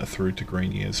send them through to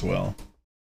Greenie as well.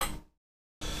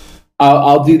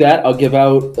 I'll do that. I'll give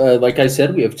out, like I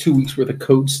said, we have 2 weeks worth of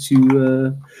codes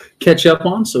to catch up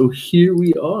on. So here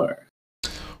we are.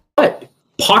 But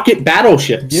pocket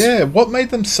battleships. Yeah, what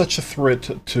made them such a threat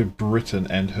to Britain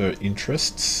and her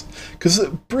interests? Because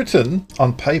Britain,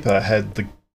 on paper, had the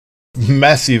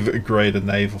massive greater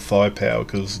naval firepower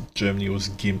because Germany was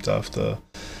gimped after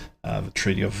the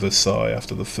Treaty of Versailles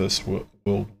after the First World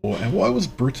War. And why was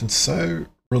Britain so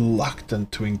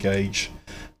reluctant to engage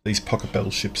these pocket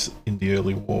battleships in the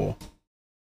early war?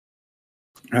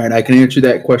 All right, I can answer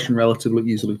that question relatively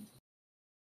easily.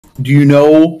 Do you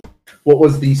know what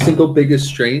was the single biggest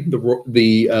strain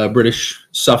the British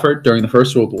suffered during the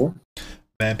First World War?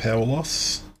 Manpower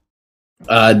loss?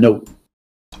 No.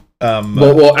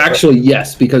 Well, actually,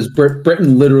 yes, because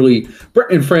Britain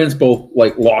and France both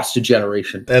lost a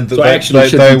generation. And so I actually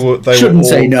shouldn't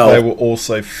say no. They were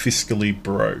also fiscally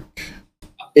broke.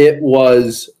 It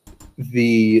was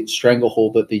the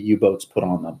stranglehold that the U-boats put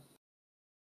on them.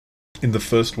 In the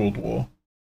First World War?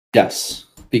 Yes,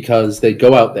 because they'd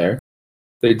go out there,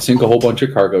 they'd sink a whole bunch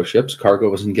of cargo ships.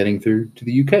 Cargo wasn't getting through to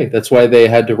the UK. That's why they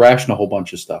had to ration a whole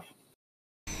bunch of stuff.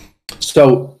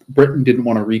 So Britain didn't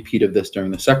want a repeat of this during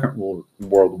the Second World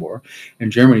War,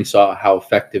 and Germany saw how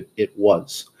effective it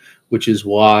was, which is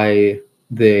why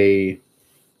they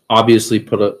obviously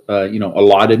put a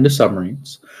lot into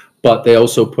submarines, but they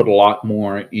also put a lot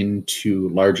more into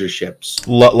larger ships,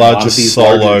 larger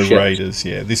solo raiders.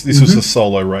 Yeah, this was a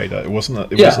solo raider. It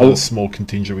wasn't a small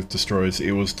contingent with destroyers.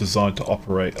 It was designed to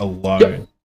operate alone.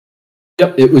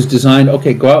 Yep. It was designed.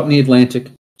 Okay, go out in the Atlantic,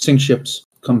 sink ships,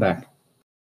 come back.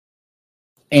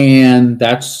 And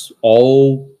that's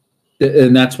all,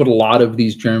 and that's what a lot of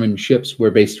these German ships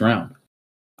were based around.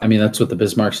 I mean, that's what the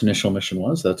Bismarck's initial mission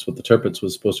was. That's what the Tirpitz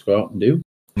was supposed to go out and do.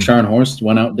 Scharnhorst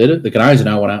went out and did it. The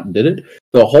Gneisenau went out and did it.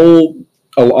 A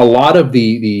lot of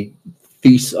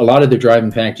the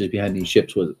driving factors behind these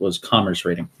ships was commerce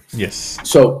rating. Yes.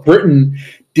 So Britain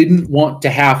didn't want to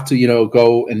have to,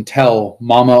 go and tell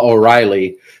Mama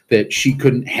O'Reilly that she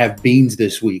couldn't have beans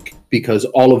this week because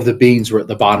all of the beans were at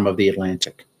the bottom of the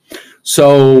Atlantic.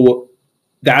 So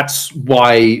that's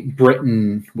why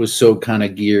Britain was so kind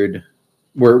of gearing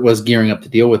up to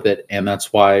deal with it, and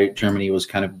that's why Germany was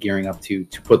kind of gearing up to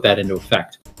put that into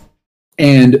effect.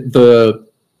 And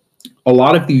a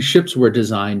lot of these ships were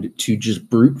designed to just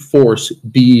brute force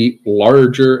be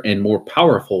larger and more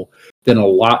powerful than a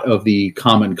lot of the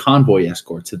common convoy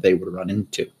escorts that they would run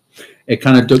into. It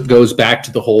kind of goes back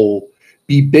to the whole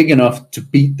be big enough to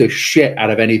beat the shit out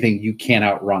of anything you can't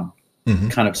outrun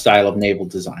kind of style of naval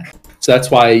design. So that's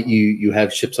why you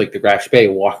have ships like the Graf Spee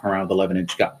walking around with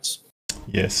 11-inch guns.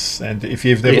 Yes, and if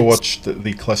you've never watched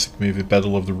the classic movie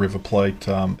Battle of the River Plate,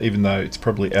 even though it's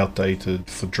probably outdated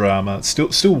for drama,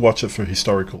 still watch it for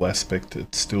historical aspect.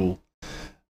 It's still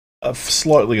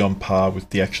slightly on par with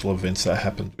the actual events that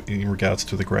happened in regards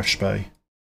to the Graf Spee.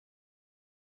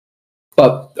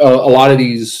 But a lot of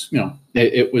these,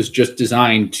 it was just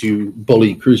designed to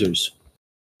bully cruisers.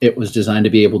 It was designed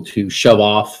to be able to shove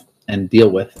off and deal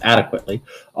with adequately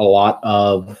a lot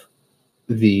of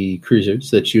the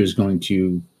cruisers that she was going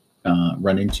to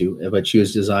run into, but she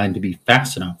was designed to be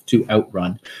fast enough to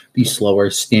outrun the slower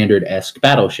standard-esque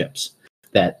battleships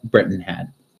that Britain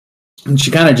had. And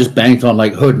she kind of just banked on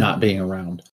like Hood not being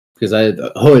around, because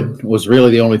Hood was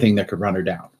really the only thing that could run her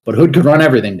down. But Hood could run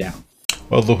everything down.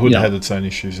 Well, the Hood had its own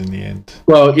issues in the end.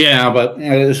 Well, yeah, but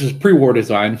this is pre-war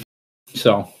design,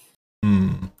 so.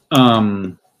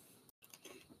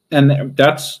 And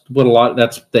that's what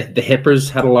that's the Hippers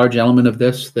had a large element of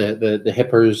this. The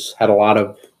Hippers had a lot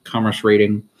of commerce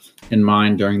rating in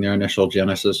mind during their initial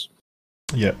genesis.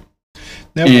 Yeah.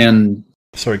 Now,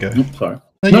 sorry, go. Oops, sorry.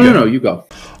 No, you go.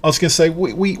 I was going to say,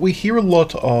 we hear a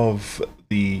lot of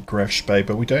the Graf Spee,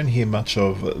 but we don't hear much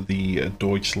of the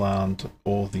Deutschland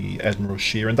or the Admiral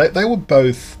Scheer, and they were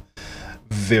both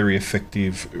very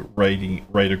effective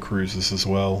raider cruisers as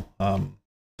well.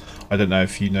 I don't know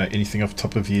if you know anything off the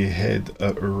top of your head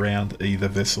around either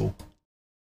vessel.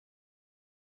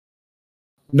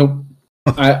 Nope.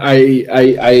 I'm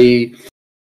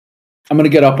going to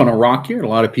get up on a rock here. A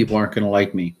lot of people aren't going to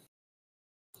like me.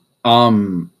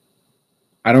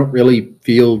 I don't really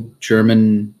feel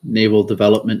German naval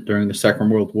development during the Second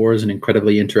World War is an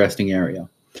incredibly interesting area.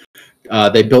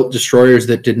 They built destroyers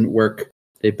that didn't work.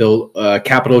 They built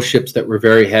capital ships that were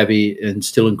very heavy and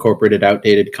still incorporated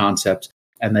outdated concepts.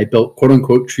 And they built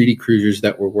quote-unquote treaty cruisers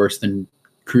that were worse than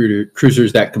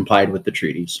cruisers that complied with the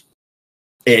treaties.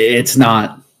 It's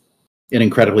not an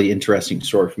incredibly interesting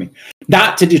story for me.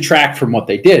 Not to detract from what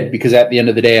they did, because at the end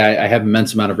of the day, I have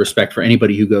immense amount of respect for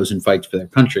anybody who goes and fights for their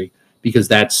country, because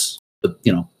that's, a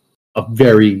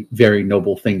very, very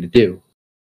noble thing to do.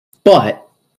 But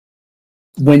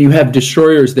when you have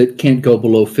destroyers that can't go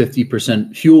below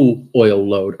 50% fuel oil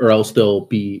load, or else they'll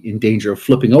be in danger of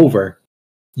flipping over,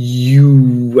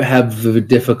 you have the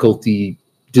difficulty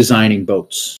designing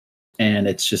boats, and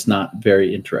it's just not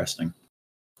very interesting.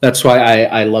 That's why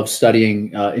I love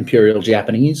studying Imperial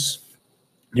Japanese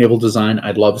naval design.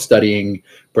 I love studying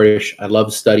British. I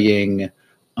love studying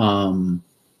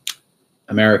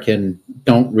American.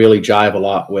 Don't really jive a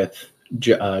lot with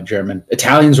German.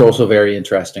 Italians are also very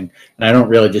interesting, and I don't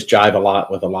really just jive a lot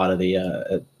with a lot of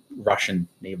the Russian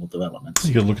naval developments.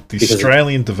 You gotta look at the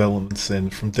Australian developments then,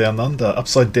 from down under,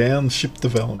 upside down ship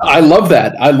development. I love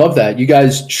that. You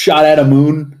guys shot at a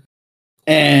moon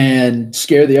and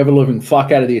scare the ever living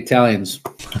fuck out of the Italians.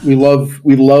 We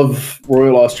love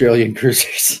Royal Australian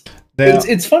cruisers. Now,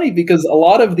 it's funny because a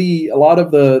lot of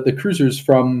the cruisers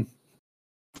from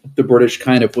the British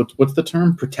kind of what's the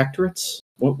term, protectorates?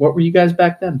 What were you guys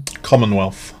back then?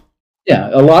 Commonwealth. Yeah,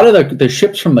 a lot of the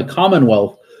ships from the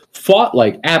Commonwealth fought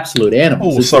like absolute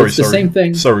animals. Oh, sorry. It's the same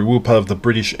thing. Sorry, we were part of the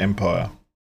British Empire.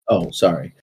 Oh,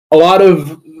 sorry. A lot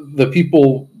of the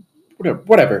people,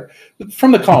 whatever,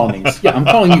 from the colonies. Yeah, I'm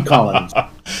calling you colonies. A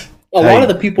lot of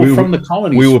the people from the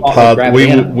colonies. We were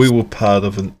part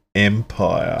of an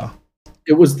empire.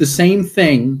 It was the same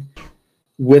thing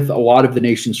with a lot of the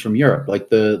nations from Europe, like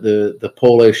the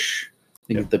Polish,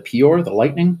 I think the Pior, the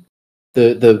Lightning.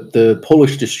 The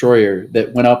Polish destroyer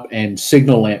that went up and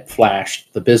signal lamp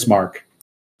flashed the Bismarck.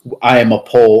 I am a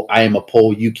Pole. I am a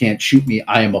Pole. You can't shoot me.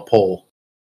 I am a Pole.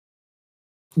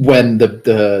 When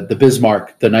the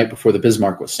Bismarck, the night before the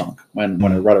Bismarck was sunk, when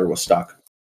a rudder was stuck.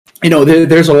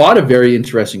 There's a lot of very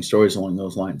interesting stories along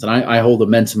those lines, and I hold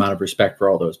immense amount of respect for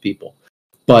all those people.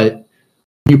 But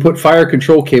you put fire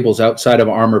control cables outside of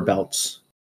armor belts,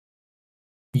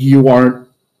 you aren't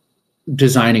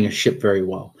designing a ship very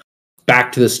well.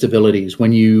 Back to the stabilities.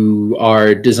 When you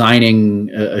are designing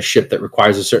a ship that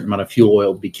requires a certain amount of fuel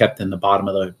oil to be kept in the bottom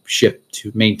of the ship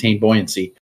to maintain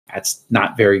buoyancy, That's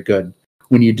not very good.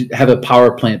 When you have a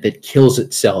power plant that kills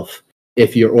itself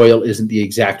if your oil isn't the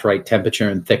exact right temperature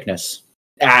and thickness,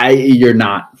 you're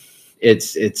not.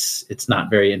 It's not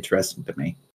very interesting to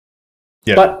me.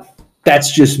 Yeah. But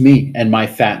that's just me and my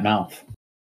fat mouth.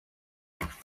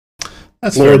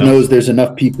 That's Lord knows there's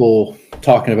enough people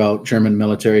talking about German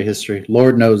military history.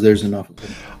 Lord knows there's enough of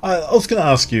them. I was going to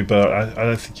ask you, but I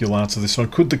don't think you'll answer this one.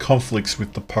 Could the conflicts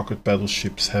with the pocket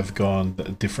battleships have gone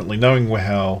differently, knowing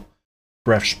how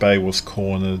Graf Spee was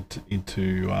cornered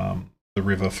into the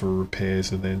river for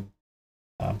repairs, and then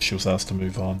she was asked to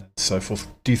move on and so forth?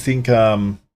 Do you think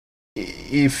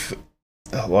if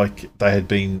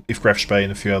Graf Spee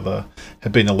and a few other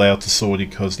had been allowed to sortie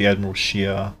because the Admiral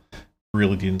Scheer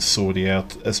really didn't sortie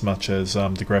out as much as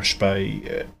the Graf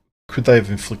Spee, could they have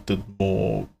inflicted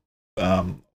more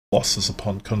losses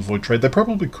upon convoy trade? They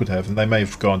probably could have, and they may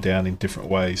have gone down in different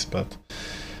ways, but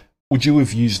would you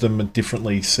have used them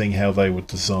differently, seeing how they were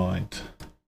designed?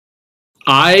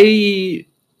 I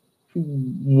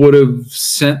would have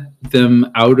sent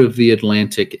them out of the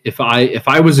Atlantic. If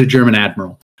I was a German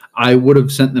admiral, I would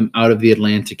have sent them out of the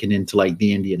Atlantic and into like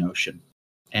the Indian Ocean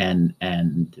and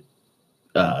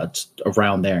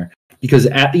around there, because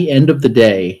at the end of the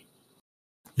day,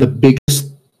 the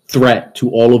biggest threat to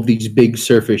all of these big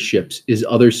surface ships is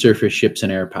other surface ships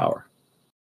and air power.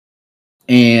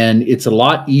 And it's a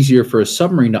lot easier for a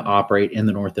submarine to operate in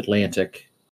the North Atlantic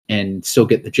and still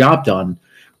get the job done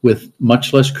with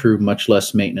much less crew, much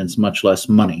less maintenance, much less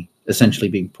money essentially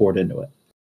being poured into it.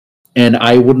 And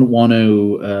I wouldn't want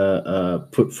to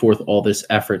put forth all this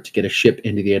effort to get a ship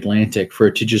into the Atlantic for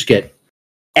it to just get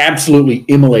absolutely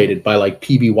immolated by like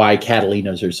PBY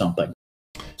Catalinas or something.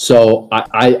 So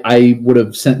I would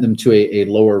have sent them to a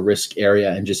lower risk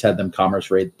area and just had them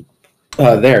commerce raid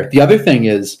there. The other thing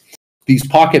is these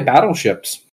pocket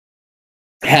battleships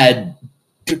had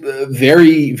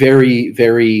very, very,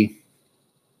 very,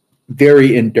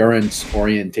 very endurance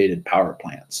orientated power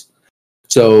plants.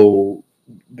 So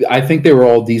I think they were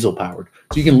all diesel powered.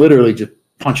 So you can literally just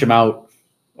punch them out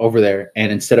over there,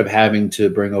 and instead of having to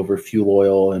bring over fuel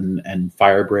oil and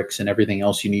fire bricks and everything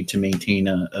else you need to maintain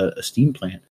a steam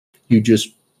plant, you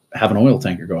just have an oil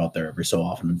tanker go out there every so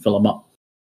often and fill them up.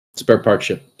 Spare part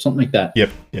ship, something like that.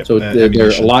 Yep. So they're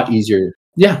a lot easier.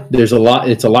 Yeah,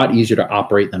 it's a lot easier to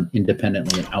operate them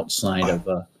independently and outside of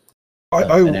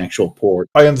an actual port.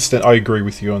 I understand. I agree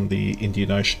with you on the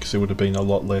Indian Ocean, because there would have been a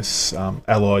lot less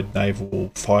Allied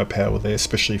naval firepower there,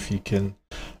 especially if you can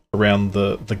around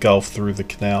the Gulf through the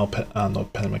canal,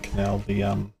 not Panama Canal,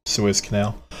 the Suez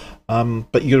Canal.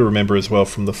 But you got to remember as well,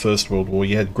 from the First World War,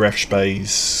 you had Graf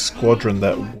Spee's squadron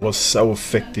that was so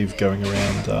effective going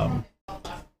around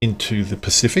into the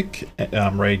Pacific,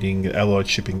 raiding Allied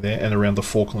shipping there, and around the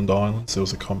Falkland Islands. There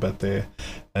was a combat there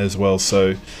as well.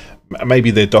 So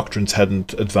maybe their doctrines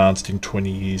hadn't advanced in 20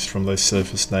 years from those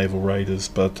surface naval raiders,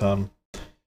 but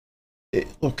it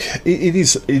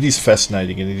is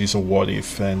fascinating, and it is a what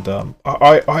if. And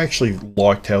I actually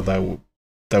liked how they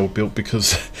were built,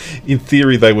 because in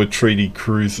theory they were treaty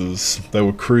cruisers. They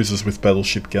were cruisers with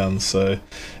battleship guns. So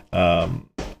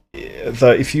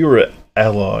if you were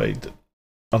Allied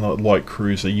on a light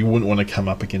cruiser, you wouldn't want to come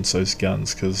up against those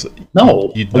guns, because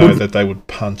you'd know that they would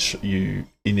punch you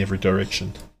in every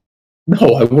direction.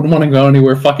 No, I wouldn't want to go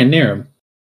anywhere fucking near them.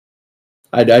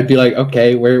 I'd be like,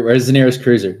 okay, where's the nearest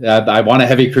cruiser? I want a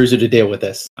heavy cruiser to deal with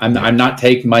this. I'm not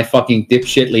taking my fucking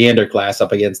dipshit Leander class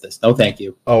up against this. No, thank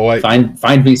you. Oh wait,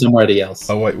 find me somebody else.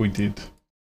 Oh wait, we did.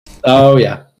 Oh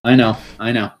yeah, I know.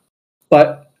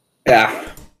 But yeah,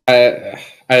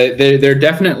 they're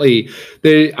definitely.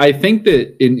 I think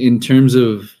that in terms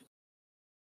of,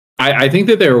 I think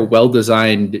that they're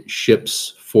well-designed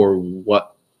ships for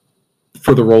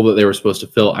the role that they were supposed to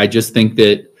fill. I just think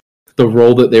that the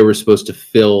role that they were supposed to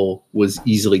fill was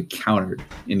easily countered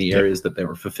in the areas that they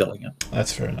were fulfilling it.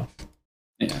 That's fair enough.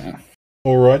 Yeah.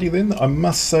 Alrighty then, I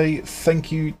must say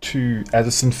thank you to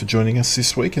Addison for joining us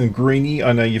this week, and Greenie,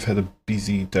 I know you've had a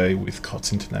busy day with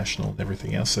KoTS International and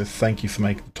everything else, so thank you for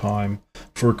making the time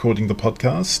for recording the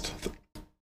podcast.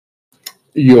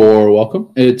 You're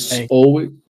welcome. It's always...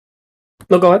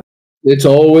 No, go ahead. It's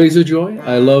always a joy.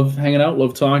 I love hanging out,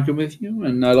 love talking with you,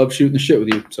 and I love shooting the shit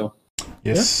with you, so...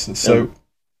 Yes, yeah. So...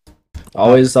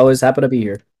 Always happy to be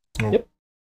here. Well, yep.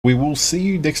 We will see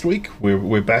you next week.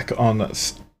 We're back on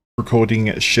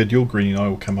recording schedule. Greenie and I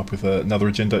will come up with another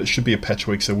agenda. It should be a patch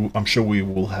week, so I'm sure we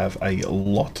will have a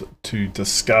lot to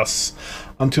discuss.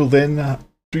 Until then,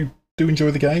 do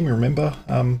enjoy the game. Remember,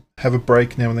 have a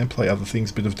break now and then, play other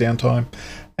things, bit of downtime,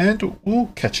 and we'll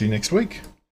catch you next week.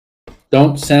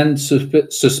 Don't send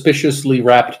suspiciously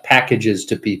wrapped packages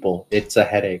to people. It's a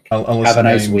headache. Have a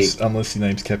nice week. Unless your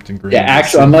name's Captain Green. Yeah,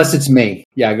 actually, unless it's me.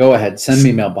 Yeah, go ahead. Send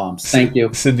me mail bombs. Thank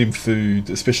you. Send him food,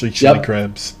 especially chili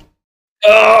crabs.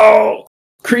 Oh,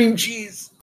 cream cheese.